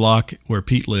on the block where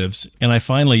Pete lives, and I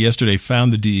finally yesterday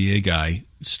found the DEA guy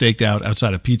staked out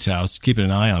outside of Pete's house, keeping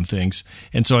an eye on things.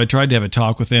 And so I tried to have a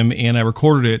talk with him, and I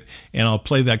recorded it, and I'll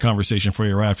play that conversation for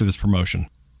you right after this promotion.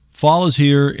 Fall is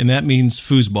here, and that means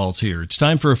foosball's here. It's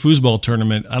time for a foosball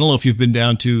tournament. I don't know if you've been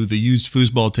down to the used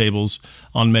foosball tables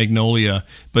on Magnolia,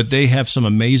 but they have some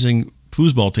amazing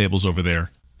foosball tables over there.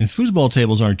 And foosball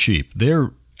tables aren't cheap.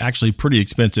 They're actually pretty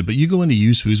expensive, but you go into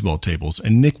used foosball tables,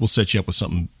 and Nick will set you up with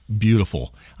something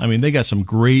beautiful. I mean, they got some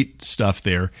great stuff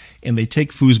there, and they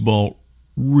take foosball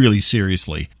really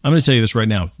seriously. I'm going to tell you this right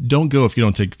now. Don't go if you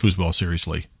don't take foosball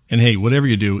seriously. And hey, whatever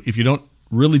you do, if you don't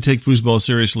really take foosball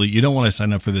seriously, you don't want to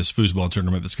sign up for this foosball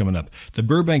tournament that's coming up. The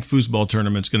Burbank Foosball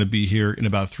Tournament is going to be here in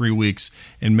about 3 weeks,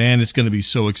 and man, it's going to be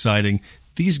so exciting.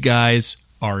 These guys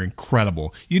are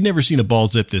incredible. You've never seen a ball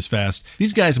zip this fast.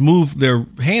 These guys move their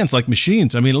hands like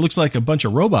machines. I mean, it looks like a bunch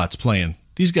of robots playing.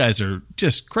 These guys are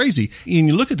just crazy. And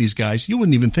you look at these guys, you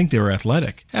wouldn't even think they were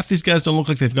athletic. Half these guys don't look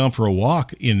like they've gone for a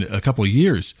walk in a couple of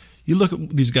years. You look at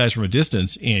these guys from a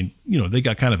distance, and, they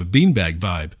got kind of a beanbag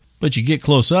vibe. But you get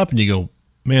close up and you go,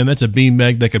 man, that's a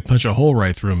beanbag that could punch a hole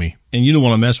right through me. And you don't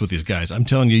want to mess with these guys. I'm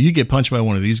telling you, you get punched by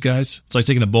one of these guys, it's like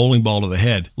taking a bowling ball to the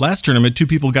head. Last tournament, 2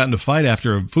 people got in a fight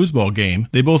after a foosball game.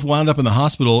 They both wound up in the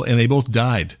hospital, and they both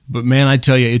died. But man, I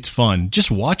tell you, it's fun.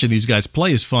 Just watching these guys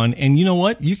play is fun. And you know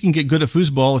what? You can get good at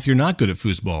foosball if you're not good at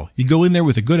foosball. You go in there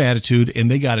with a good attitude, and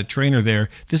they got a trainer there.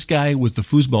 This guy was the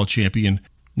foosball champion,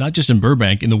 not just in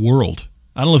Burbank, in the world.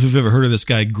 I don't know if you've ever heard of this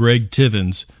guy, Greg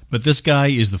Tivins, but this guy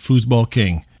is the foosball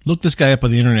king. Look this guy up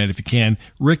on the internet if you can.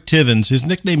 Rick Tivins. His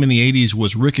nickname in the 80s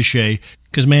was Ricochet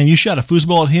because, man, you shot a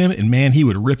foosball at him and, man, he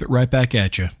would rip it right back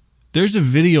at you. There's a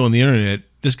video on the internet.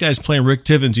 This guy's playing Rick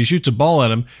Tivins. He shoots a ball at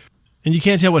him, and you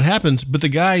can't tell what happens, but the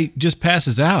guy just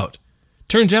passes out.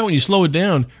 Turns out when you slow it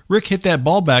down, Rick hit that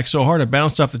ball back so hard it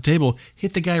bounced off the table,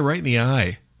 hit the guy right in the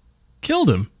eye. Killed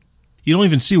him. You don't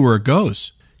even see where it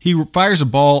goes. He fires a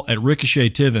ball at Ricochet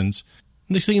Tivins.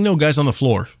 Next thing you know, guy's on the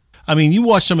floor. I mean, you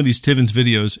watch some of these Tivins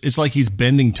videos, it's like he's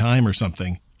bending time or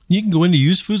something. You can go into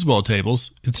used foosball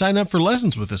tables and sign up for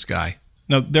lessons with this guy.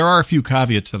 Now, there are a few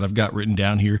caveats that I've got written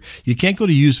down here. You can't go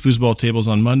to used foosball tables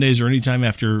on Mondays or anytime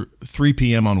after 3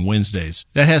 p.m. on Wednesdays.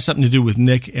 That has something to do with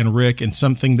Nick and Rick and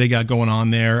something they got going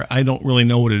on there. I don't really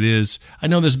know what it is. I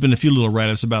know there's been a few little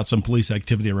write-ups about some police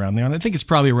activity around there, and I think it's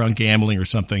probably around gambling or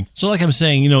something. So like I'm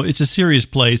saying, it's a serious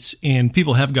place, and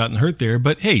people have gotten hurt there,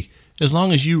 but hey, as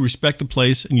long as you respect the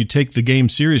place and you take the game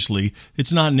seriously,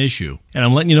 it's not an issue. And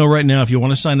I'm letting you know right now, if you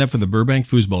want to sign up for the Burbank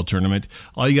Foosball Tournament,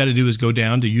 all you got to do is go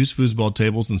down to used foosball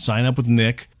tables and sign up with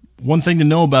Nick. One thing to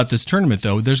know about this tournament,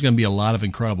 though, there's going to be a lot of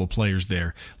incredible players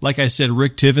there. Like I said,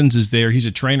 Rick Tivins is there. He's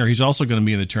a trainer. He's also going to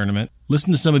be in the tournament.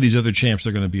 Listen to some of these other champs that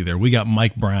are going to be there. We got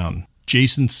Mike Brown,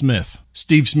 Jason Smith.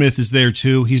 Steve Smith is there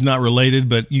too. He's not related,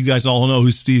 but you guys all know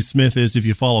who Steve Smith is if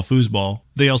you follow foosball.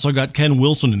 They also got Ken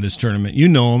Wilson in this tournament. You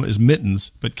know him as Mittens,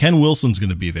 but Ken Wilson's going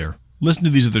to be there. Listen to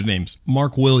these other names.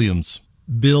 Mark Williams,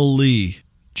 Bill Lee,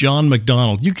 John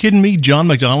McDonald. You kidding me? John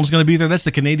McDonald's going to be there? That's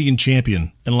the Canadian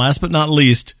champion. And last but not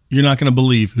least, you're not going to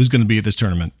believe who's going to be at this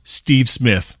tournament. Steve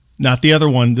Smith. Not the other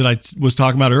one that I was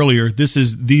talking about earlier. This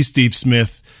is the Steve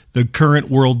Smith, the current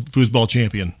world foosball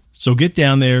champion. So get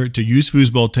down there to used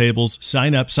foosball tables,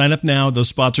 sign up now. Those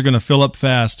spots are going to fill up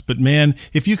fast. But man,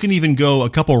 if you can even go a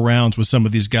couple rounds with some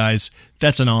of these guys,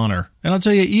 that's an honor. And I'll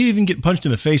tell you, you even get punched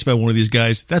in the face by one of these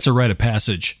guys, that's a rite of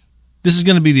passage. This is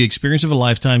going to be the experience of a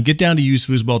lifetime. Get down to used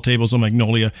foosball tables on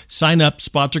Magnolia, sign up,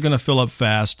 spots are going to fill up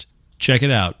fast. Check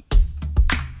it out.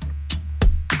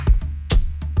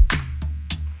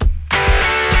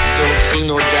 Don't see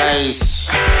no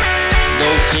dice,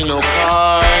 don't see no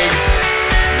cards,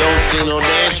 don't see no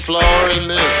dance floor in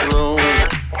this room.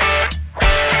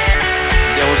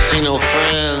 Don't see no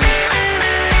friends,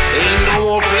 ain't no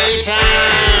more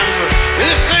playtime.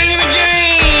 This ain't a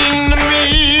game to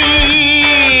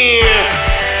me.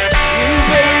 You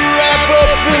better wrap up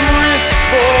them wrists,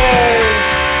 boy.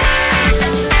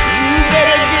 You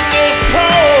better get those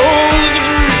poles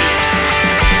greased.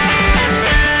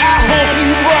 I hope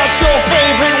you brought your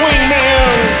favorite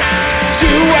wingman to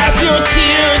wipe your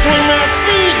tears when my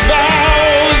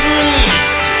foosball's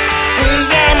released.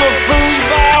 'Cause I'm a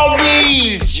foosball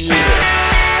beast, yeah.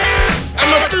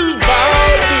 I'm a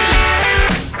foosball beast.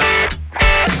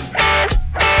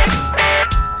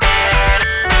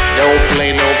 Don't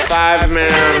play no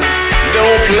 5-man,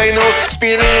 don't play no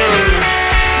spinning.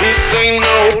 This ain't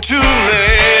no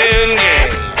 2-man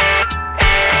game.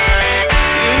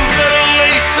 You better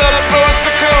lace up those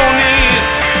Sauconys,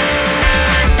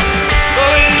 but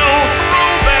ain't no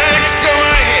throwbacks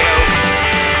gonna help.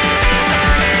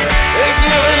 There's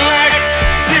nothing like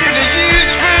sipping a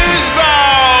used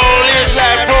foosball. It's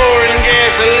like pouring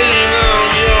gasoline on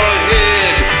your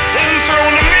head and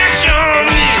throwing a match on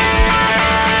you.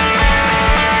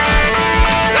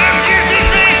 I guess this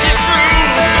match is through.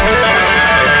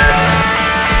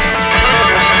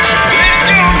 Let's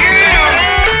go again.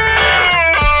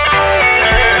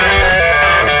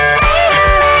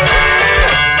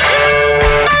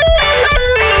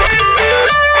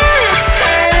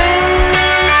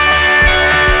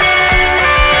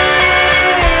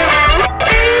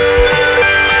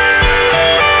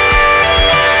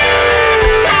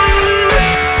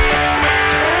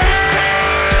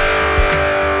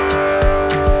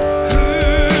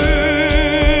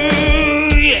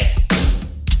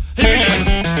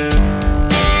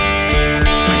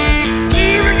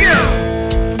 Here we go.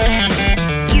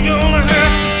 You're gonna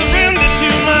have to surrender to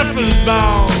my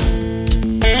foosball.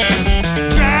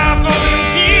 Dry for them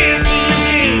tears so you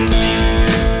can't see.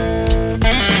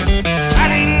 I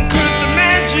didn't put the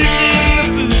magic in the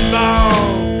foosball.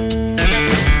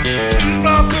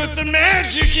 Foosball put the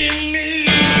magic in me.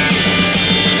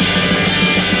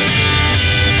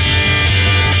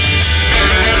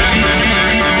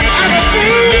 I'm a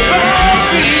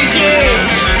foosball beast, yeah.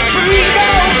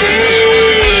 Foosball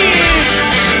beast.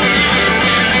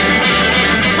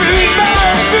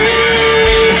 Foosball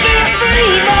beast. I'm a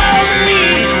foosball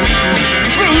beast.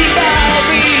 Foosball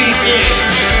beast, yeah.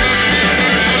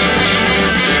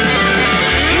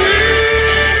 Ooh,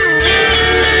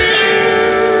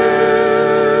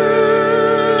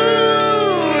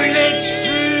 let's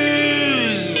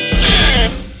foos.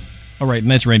 All right,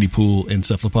 and that's Randy Poole and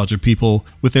Cephalopodra People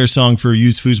with their song for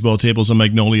used foosball tables on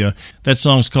Magnolia. That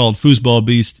song's called Foosball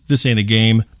Beast, This Ain't a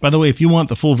Game. By the way, if you want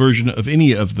the full version of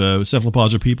any of the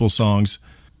Cephalopodra People songs,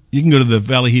 you can go to the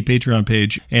Valley Heat Patreon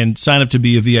page and sign up to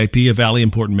be a VIP, a Valley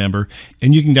Important member,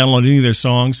 and you can download any of their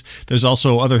songs. There's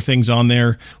also other things on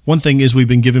there. One thing is we've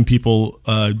been giving people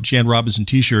a Jan Robinson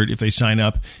t-shirt if they sign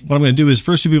up. What I'm going to do is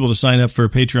first 2 people to sign up for a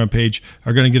Patreon page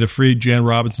are going to get a free Jan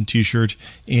Robinson t-shirt,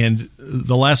 and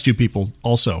the last 2 people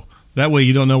also. That way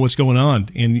you don't know what's going on,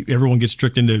 and everyone gets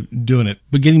tricked into doing it.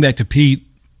 But getting back to Pete,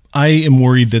 I am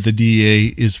worried that the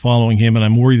DEA is following him, and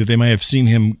I'm worried that they might have seen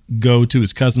him go to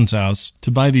his cousin's house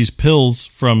to buy these pills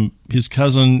from his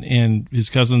cousin and his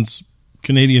cousin's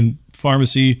Canadian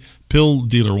pharmacy pill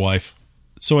dealer wife.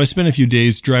 So I spent a few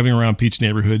days driving around Pete's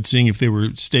neighborhood, seeing if they were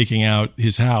staking out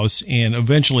his house, and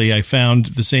eventually I found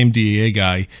the same DEA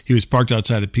guy. He was parked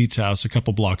outside of Pete's house a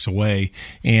couple blocks away,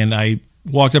 and I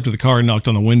walked up to the car and knocked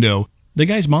on the window. The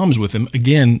guy's mom's with him,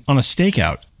 again, on a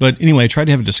stakeout. But anyway, I tried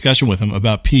to have a discussion with him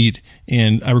about Pete,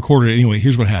 and I recorded it anyway.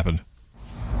 Here's what happened.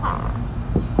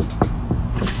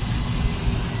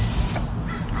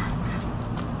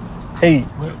 Hey.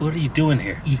 What are you doing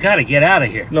here? You got to get out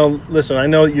of here. No, listen, I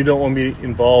know you don't want me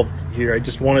involved here. I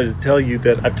just wanted to tell you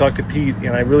that I've talked to Pete,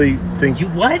 and I really think... You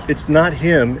what? It's not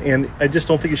him, and I just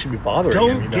don't think you should be bothering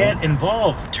him. Don't get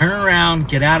involved. Turn around,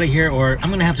 get out of here, or I'm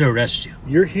going to have to arrest you.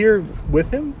 You're here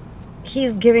with him?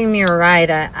 He's giving me a ride.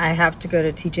 I have to go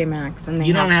to TJ Maxx. And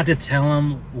you don't have to tell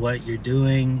him what you're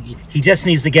doing. He just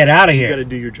needs to get out of here. You got to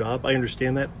do your job. I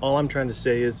understand that. All I'm trying to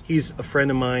say is he's a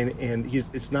friend of mine, and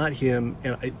it's not him.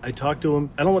 And I talked to him.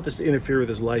 I don't want this to interfere with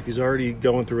his life. He's already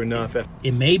going through enough.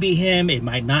 It may be him. It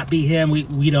might not be him.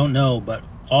 We don't know. But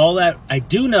all that I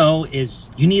do know is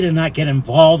you need to not get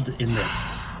involved in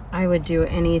this. I would do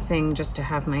anything just to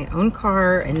have my own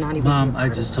car and not even... Mom, I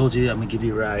just told you I'm going to give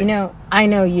you a ride. You know, I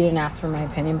know you didn't ask for my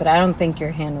opinion, but I don't think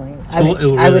you're handling this.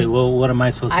 Well, what am I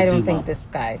supposed to do, I don't think Mom? this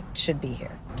guy should be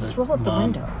here. Just roll up the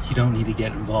window. You don't need to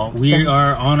get involved. We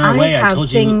are on our way. I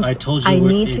told you I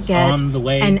need it's to get on the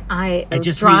way. And I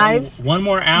just drives. need one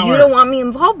more hour. You don't want me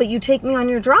involved, but you take me on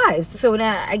your drives. So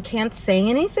now I can't say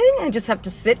anything. I just have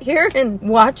to sit here and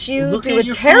watch you do a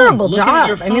terrible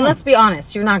job. I mean, let's be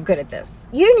honest. You're not good at this.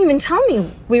 You didn't even tell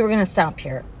me we were going to stop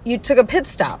here. You took a pit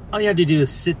stop. All you had to do is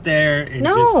sit there and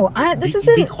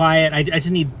be quiet. I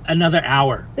just need another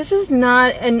hour. This is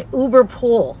not an Uber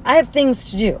pool. I have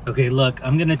things to do. Okay, look,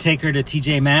 I'm going to take her to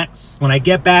TJ Maxx. When I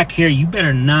get back here, you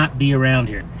better not be around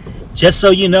here. Just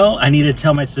so you know, I need to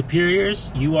tell my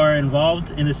superiors you are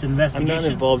involved in this investigation. I'm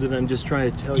not involved in it. I'm just trying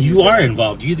to tell you. You are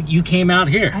involved. You came out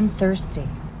here. I'm thirsty.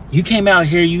 You came out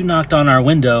here, you knocked on our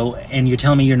window, and you're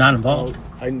telling me you're not involved.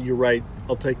 You're right.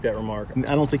 I'll take that remark.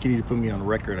 I don't think you need to put me on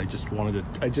record. I just wanted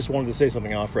to say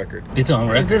something off record. It's on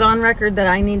record. Is it on record that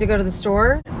I need to go to the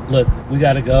store? Look, we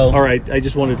got to go. All right. I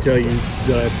just wanted to tell you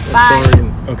that I'm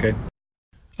sorry. Okay.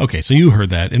 Okay, so you heard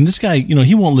that. And this guy,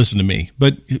 he won't listen to me.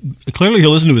 But clearly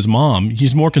he'll listen to his mom.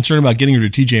 He's more concerned about getting her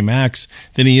to TJ Maxx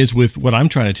than he is with what I'm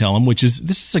trying to tell him, which is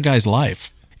this is a guy's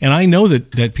life. And I know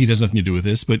that Pete has nothing to do with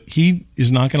this, but he is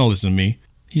not going to listen to me.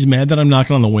 He's mad that I'm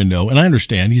knocking on the window, and I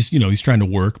understand. He's trying to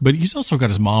work, but he's also got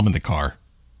his mom in the car.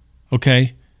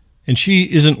 Okay? And she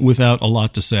isn't without a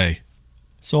lot to say.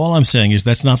 So all I'm saying is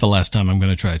that's not the last time I'm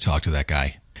going to try to talk to that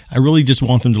guy. I really just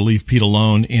want them to leave Pete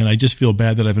alone, and I just feel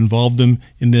bad that I've involved him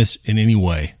in this in any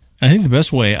way. And I think the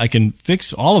best way I can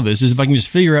fix all of this is if I can just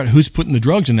figure out who's putting the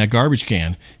drugs in that garbage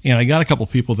can. And I got a couple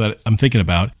people that I'm thinking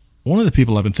about. One of the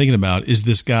people I've been thinking about is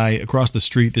this guy across the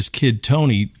street, this kid,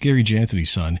 Tony, Gary Janthony's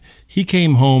son. He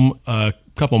came home a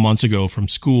couple months ago from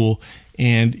school,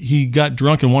 and he got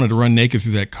drunk and wanted to run naked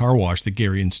through that car wash that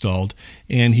Gary installed.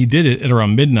 And he did it at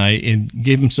around midnight and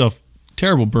gave himself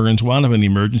terrible burns, wound up in the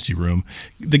emergency room.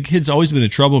 The kid's always been a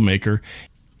troublemaker.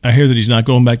 I hear that he's not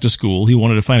going back to school. He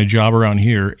wanted to find a job around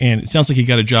here, and it sounds like he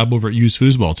got a job over at used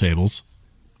foosball tables.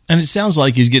 And it sounds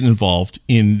like he's getting involved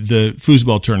in the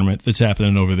foosball tournament that's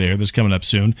happening over there that's coming up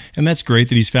soon. And that's great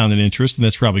that he's found an interest, and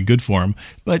that's probably good for him.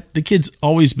 But the kid's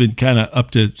always been kind of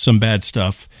up to some bad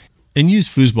stuff. And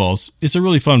used foosballs, it's a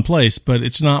really fun place, but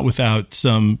it's not without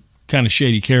some kind of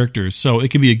shady characters. So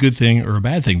it could be a good thing or a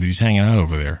bad thing that he's hanging out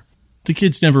over there. The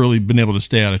kid's never really been able to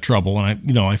stay out of trouble,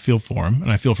 and I feel for him,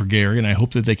 and I feel for Gary, and I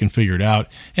hope that they can figure it out.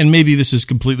 And maybe this is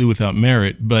completely without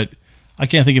merit, but I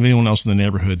can't think of anyone else in the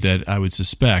neighborhood that I would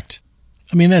suspect.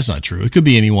 I mean, that's not true. It could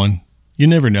be anyone. You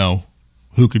never know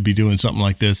who could be doing something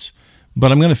like this,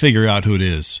 but I'm going to figure out who it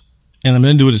is. And I'm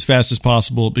going to do it as fast as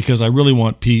possible because I really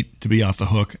want Pete to be off the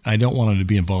hook. I don't want him to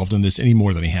be involved in this any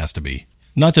more than he has to be.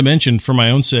 Not to mention for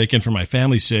my own sake and for my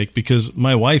family's sake, because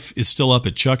my wife is still up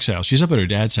at Chuck's house. She's up at her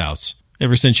dad's house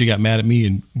ever since she got mad at me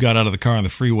and got out of the car on the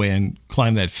freeway and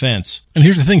climbed that fence. And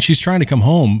here's the thing. She's trying to come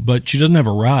home, but she doesn't have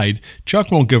a ride.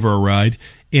 Chuck won't give her a ride.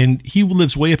 And he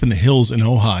lives way up in the hills in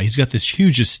Ojai. He's got this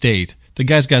huge estate. The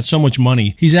guy's got so much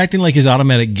money. He's acting like his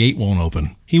automatic gate won't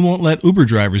open. He won't let Uber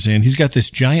drivers in. He's got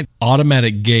this giant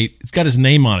automatic gate. It's got his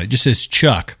name on it. It just says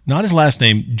Chuck. Not his last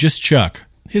name, just Chuck.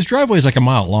 His driveway is like a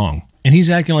mile long. And he's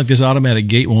acting like this automatic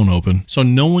gate won't open. So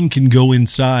no one can go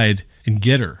inside and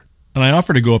get her. And I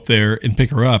offered to go up there and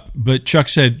pick her up. But Chuck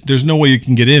said, there's no way you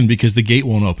can get in because the gate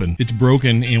won't open. It's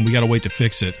broken and we got to wait to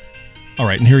fix it. All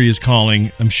right, and here he is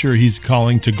calling. I'm sure he's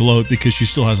calling to gloat because she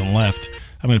still hasn't left.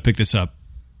 I'm going to pick this up.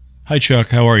 Hi, Chuck.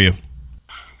 How are you?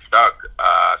 Doug,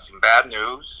 some bad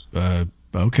news.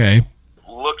 Okay.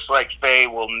 Looks like they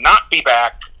will not be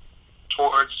back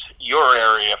towards your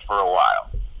area for a while.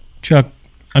 Chuck,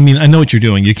 I mean, I know what you're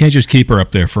doing. You can't just keep her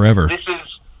up there forever. This is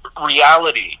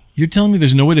reality. You're telling me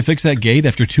there's no way to fix that gate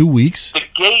after 2 weeks? The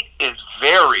gate is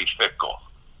very fickle.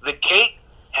 The gate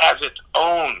has its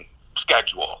own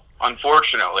schedule,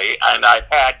 unfortunately, and I've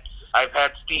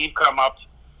had Steve come up,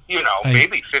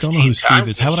 maybe 15 times. I don't know who Steve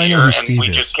is. How would I know who Steve is?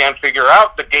 We just can't figure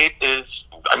out. The gate is,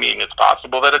 it's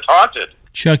possible that it's haunted.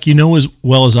 Chuck, you know as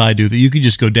well as I do that you could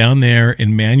just go down there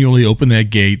and manually open that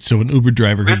gate so an Uber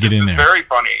driver could get in there. This is very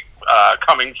funny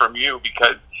coming from you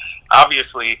because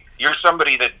obviously you're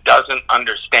somebody that doesn't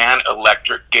understand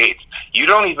electric gates. You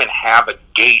don't even have a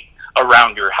gate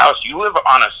around your house. You live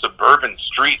on a suburban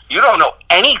street. You don't know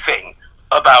anything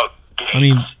about gates. I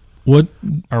mean, what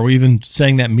are we even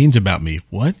saying that means about me?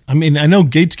 What? I mean, I know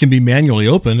gates can be manually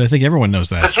opened. I think everyone knows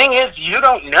that. The thing is, you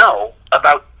don't know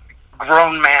about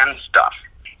grown man stuff.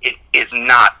 It is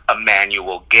not a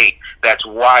manual gate. That's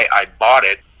why I bought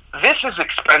it. This is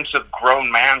expensive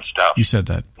grown man stuff. You said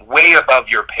that. Way above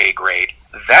your pay grade.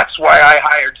 That's why I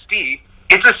hired Steve.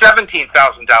 It's a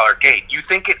 $17,000 gate. You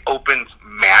think it opens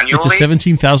manually? It's a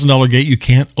 $17,000 gate you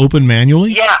can't open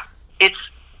manually? Yeah. It's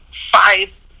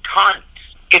 5 tons.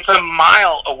 It's a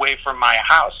mile away from my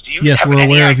house. Do you yes, have we're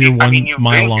aware idea? of your 1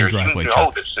 mile long driveway. You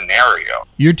know the scenario.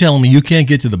 You're telling me you can't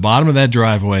get to the bottom of that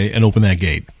driveway and open that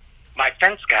gate? My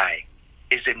fence guy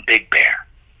is in Big Bear.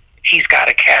 He's got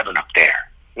a cabin up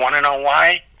there. Want to know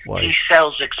why? He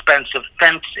sells expensive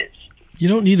fences. You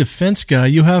don't need a fence guy.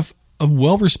 You have a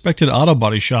well-respected auto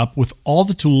body shop with all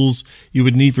the tools you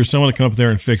would need for someone to come up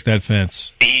there and fix that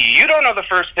fence. You don't know the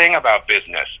first thing about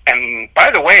business. And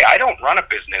by the way, I don't run a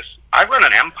business. I run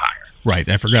an empire. Right,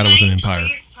 I forgot it was an empire.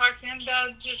 Please talk to him,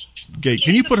 Doug. Okay,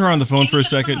 can you put her on the phone for a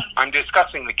second? I'm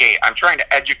discussing the gate. I'm trying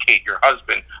to educate your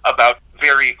husband about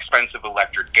very expensive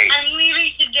electric gates. I'm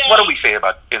leaving today. What do we say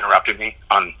about interrupting me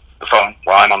on the phone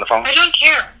while I'm on the phone? I don't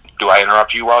care. Do I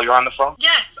interrupt you while you're on the phone?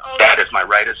 Yes. Always. That is my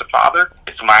right as a father.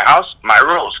 It's my house, my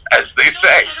rules, as they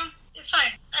say. It's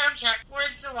fine. I don't care.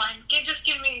 Where's the wine? Just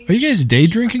give me... Are you guys day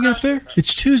drinking up there?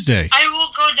 It's Tuesday. I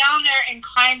will go down there and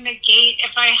climb the gate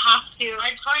if I have to.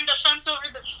 I climbed a fence over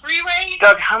the freeway.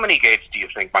 Doug, how many gates do you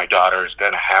think my daughter is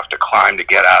going to have to climb to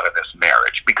get out of this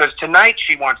marriage? Because tonight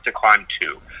she wants to climb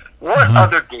 2. What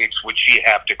other gates would she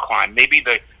have to climb? Maybe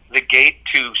the gate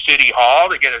to City Hall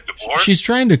to get a divorce? She's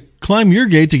trying to climb your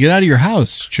gate to get out of your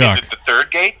house, Chuck. Is it the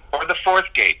 3rd gate or the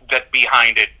 4th gate that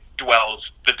behind it dwells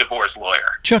the divorce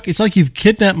lawyer? Chuck, it's like you've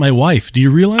kidnapped my wife. Do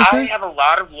you realize that? I have a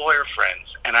lot of lawyer friends,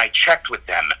 and I checked with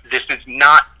them. This is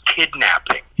not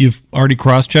kidnapping. You've already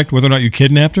cross-checked whether or not you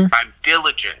kidnapped her? I'm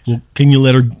diligent. Well, can you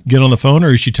let her get on the phone,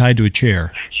 or is she tied to a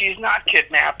chair? She's not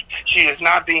kidnapped. She is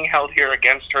not being held here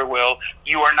against her will.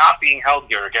 You are not being held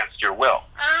here against your will.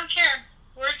 I don't care.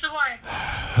 Where's the wine?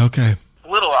 Okay.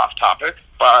 A little off topic,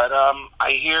 but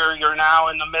I hear you're now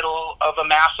in the middle of a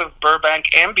massive Burbank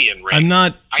Ambien ring. I'm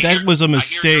not. That was a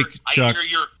mistake, Chuck. I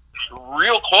hear you're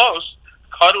real close,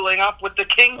 cuddling up with the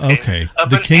kingpin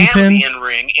of the an kingpin? Ambien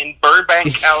ring in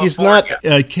Burbank, California. He's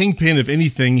not a kingpin of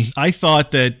anything. I thought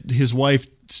that his wife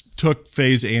took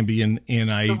Faye's Ambien, and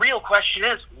The real question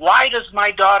is, why does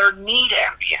my daughter need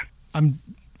Ambien?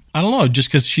 I don't know, just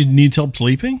because she needs help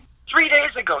sleeping? 3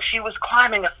 days ago, she was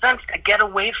climbing a fence to get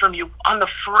away from you on the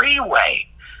freeway.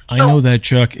 I know that,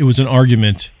 Chuck. It was an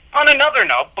argument. On another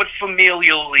note, but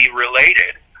familially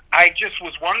related, I just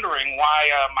was wondering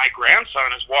why my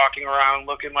grandson is walking around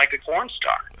looking like a porn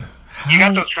star. You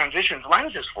got those transitions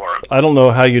lenses for him. I don't know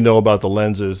how you know about the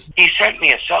lenses. He sent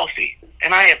me a selfie,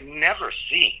 and I have never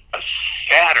seen a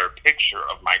sadder picture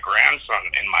of my grandson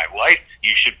in my life.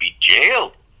 You should be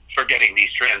jailed for getting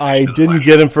these transitions. I didn't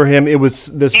get him for him. It was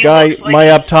this guy, my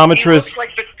optometrist. He looks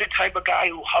like the type of guy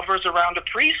who hovers around a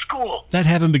preschool. That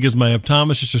happened because my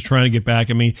optometrist was trying to get back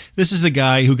at me. This is the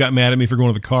guy who got mad at me for going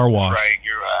to the car wash. Right,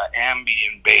 your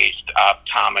Ambien-based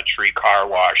optometry car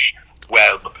wash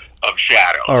web of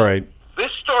shadows. All right.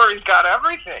 This story's got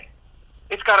everything.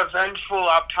 It's got a vengeful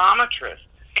optometrist.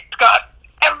 It's got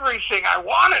everything I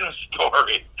want in a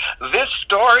story. This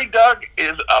story, Doug,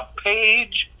 is a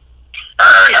page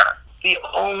turner. The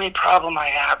only problem I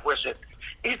have with it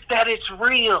is that it's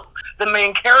real. The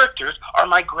main characters are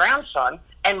my grandson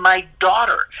and my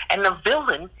daughter, and the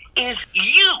villain is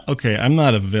you. Okay, I'm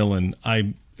not a villain.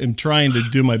 I am trying to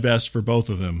do my best for both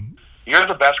of them. You're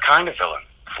the best kind of villain.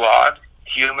 Flawed,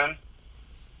 human,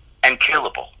 and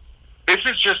killable. This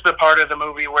is just the part of the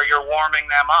movie where you're warming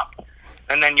them up,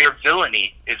 and then your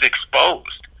villainy is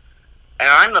exposed. And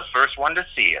I'm the first one to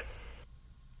see it.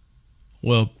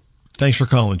 Well, thanks for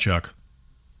calling, Chuck.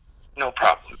 No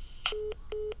problem.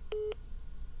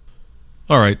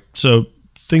 All right, so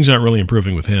things aren't really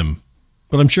improving with him.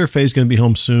 But I'm sure Faye's going to be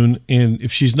home soon, and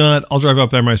if she's not, I'll drive up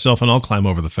there myself and I'll climb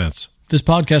over the fence. This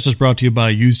podcast is brought to you by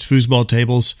Used Foosball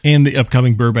Tables and the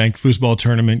upcoming Burbank Foosball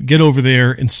Tournament. Get over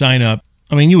there and sign up.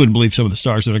 I mean, you wouldn't believe some of the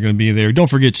stars that are going to be there. Don't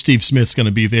forget Steve Smith's going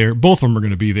to be there. Both of them are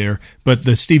going to be there. But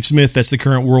the Steve Smith, that's the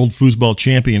current world foosball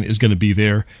champion, is going to be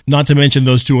there. Not to mention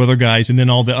those 2 other guys and then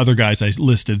all the other guys I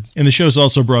listed. And the show's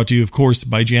also brought to you, of course,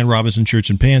 by Jan Robinson Shirts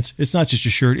and Pants. It's not just a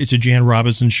shirt, it's a Jan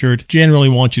Robinson shirt. Jan really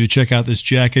wants you to check out this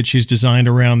jacket. She's designed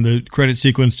around the credit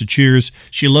sequence to Cheers.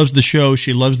 She loves the show.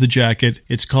 She loves the jacket.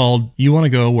 It's called You Want to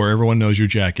Go Where Everyone Knows Your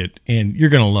Jacket. And you're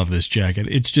going to love this jacket.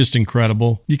 It's just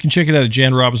incredible. You can check it out at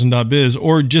janrobinson.biz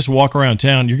or just walk around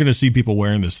town. You're going to see people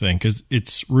wearing this thing because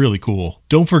it's really cool.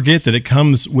 Don't forget that it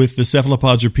comes with the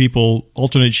Cephalopods Are People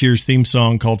alternate Cheers theme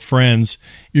song called Friends.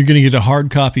 You're going to get a hard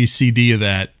copy CD of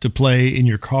that to play in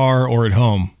your car or at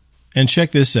home. And check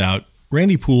this out.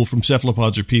 Randy Poole from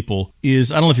Cephalopods Are People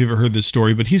is, I don't know if you've ever heard this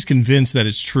story, but he's convinced that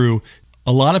it's true.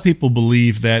 A lot of people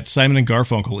believe that Simon and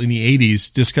Garfunkel in the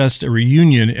 80s discussed a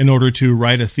reunion in order to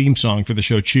write a theme song for the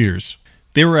show Cheers.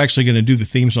 They were actually going to do the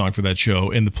theme song for that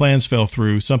show, and the plans fell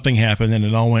through. Something happened, and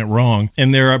it all went wrong.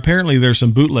 And there's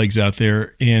some bootlegs out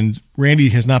there, and Randy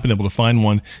has not been able to find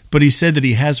one. But he said that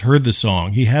he has heard the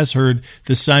song. He has heard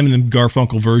the Simon and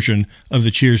Garfunkel version of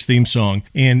the Cheers theme song,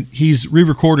 and he's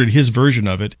re-recorded his version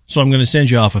of it. So I'm going to send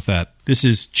you off with that. This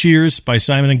is Cheers by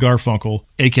Simon and Garfunkel,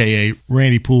 a.k.a.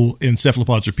 Randy Poole in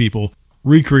Cephalopods Are People,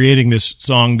 recreating this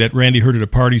song that Randy heard at a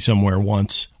party somewhere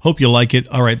once. Hope you like it.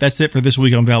 All right, that's it for this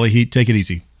week on Valley Heat. Take it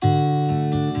easy.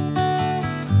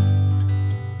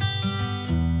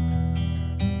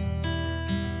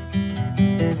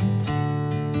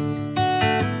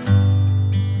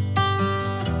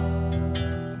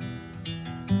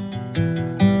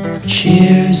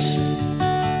 Cheers,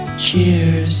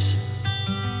 cheers.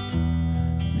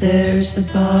 There's a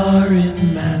bar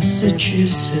in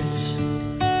Massachusetts.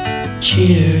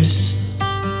 Cheers.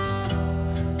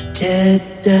 Ted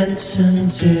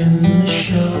Danson's in the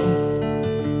show.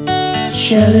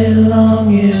 Shelley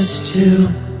Long is too.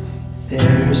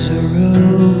 There's a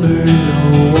rumor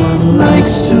no one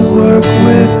likes to work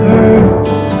with her,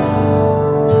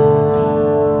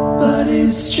 but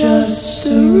it's just a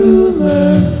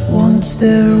rumor. Once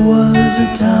there was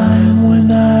a time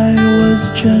when I was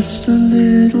just a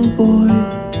little boy,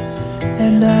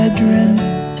 and I dreamt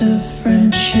of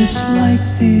friendships like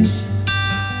these.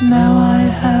 Now I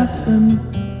have them,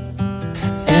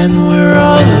 and we're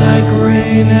all like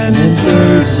rain and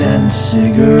birds and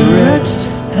cigarettes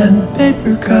and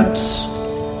paper cups.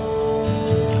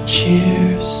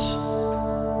 Cheers.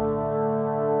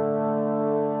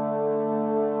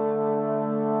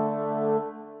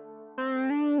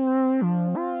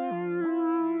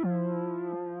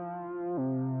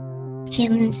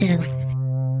 Human Zoo.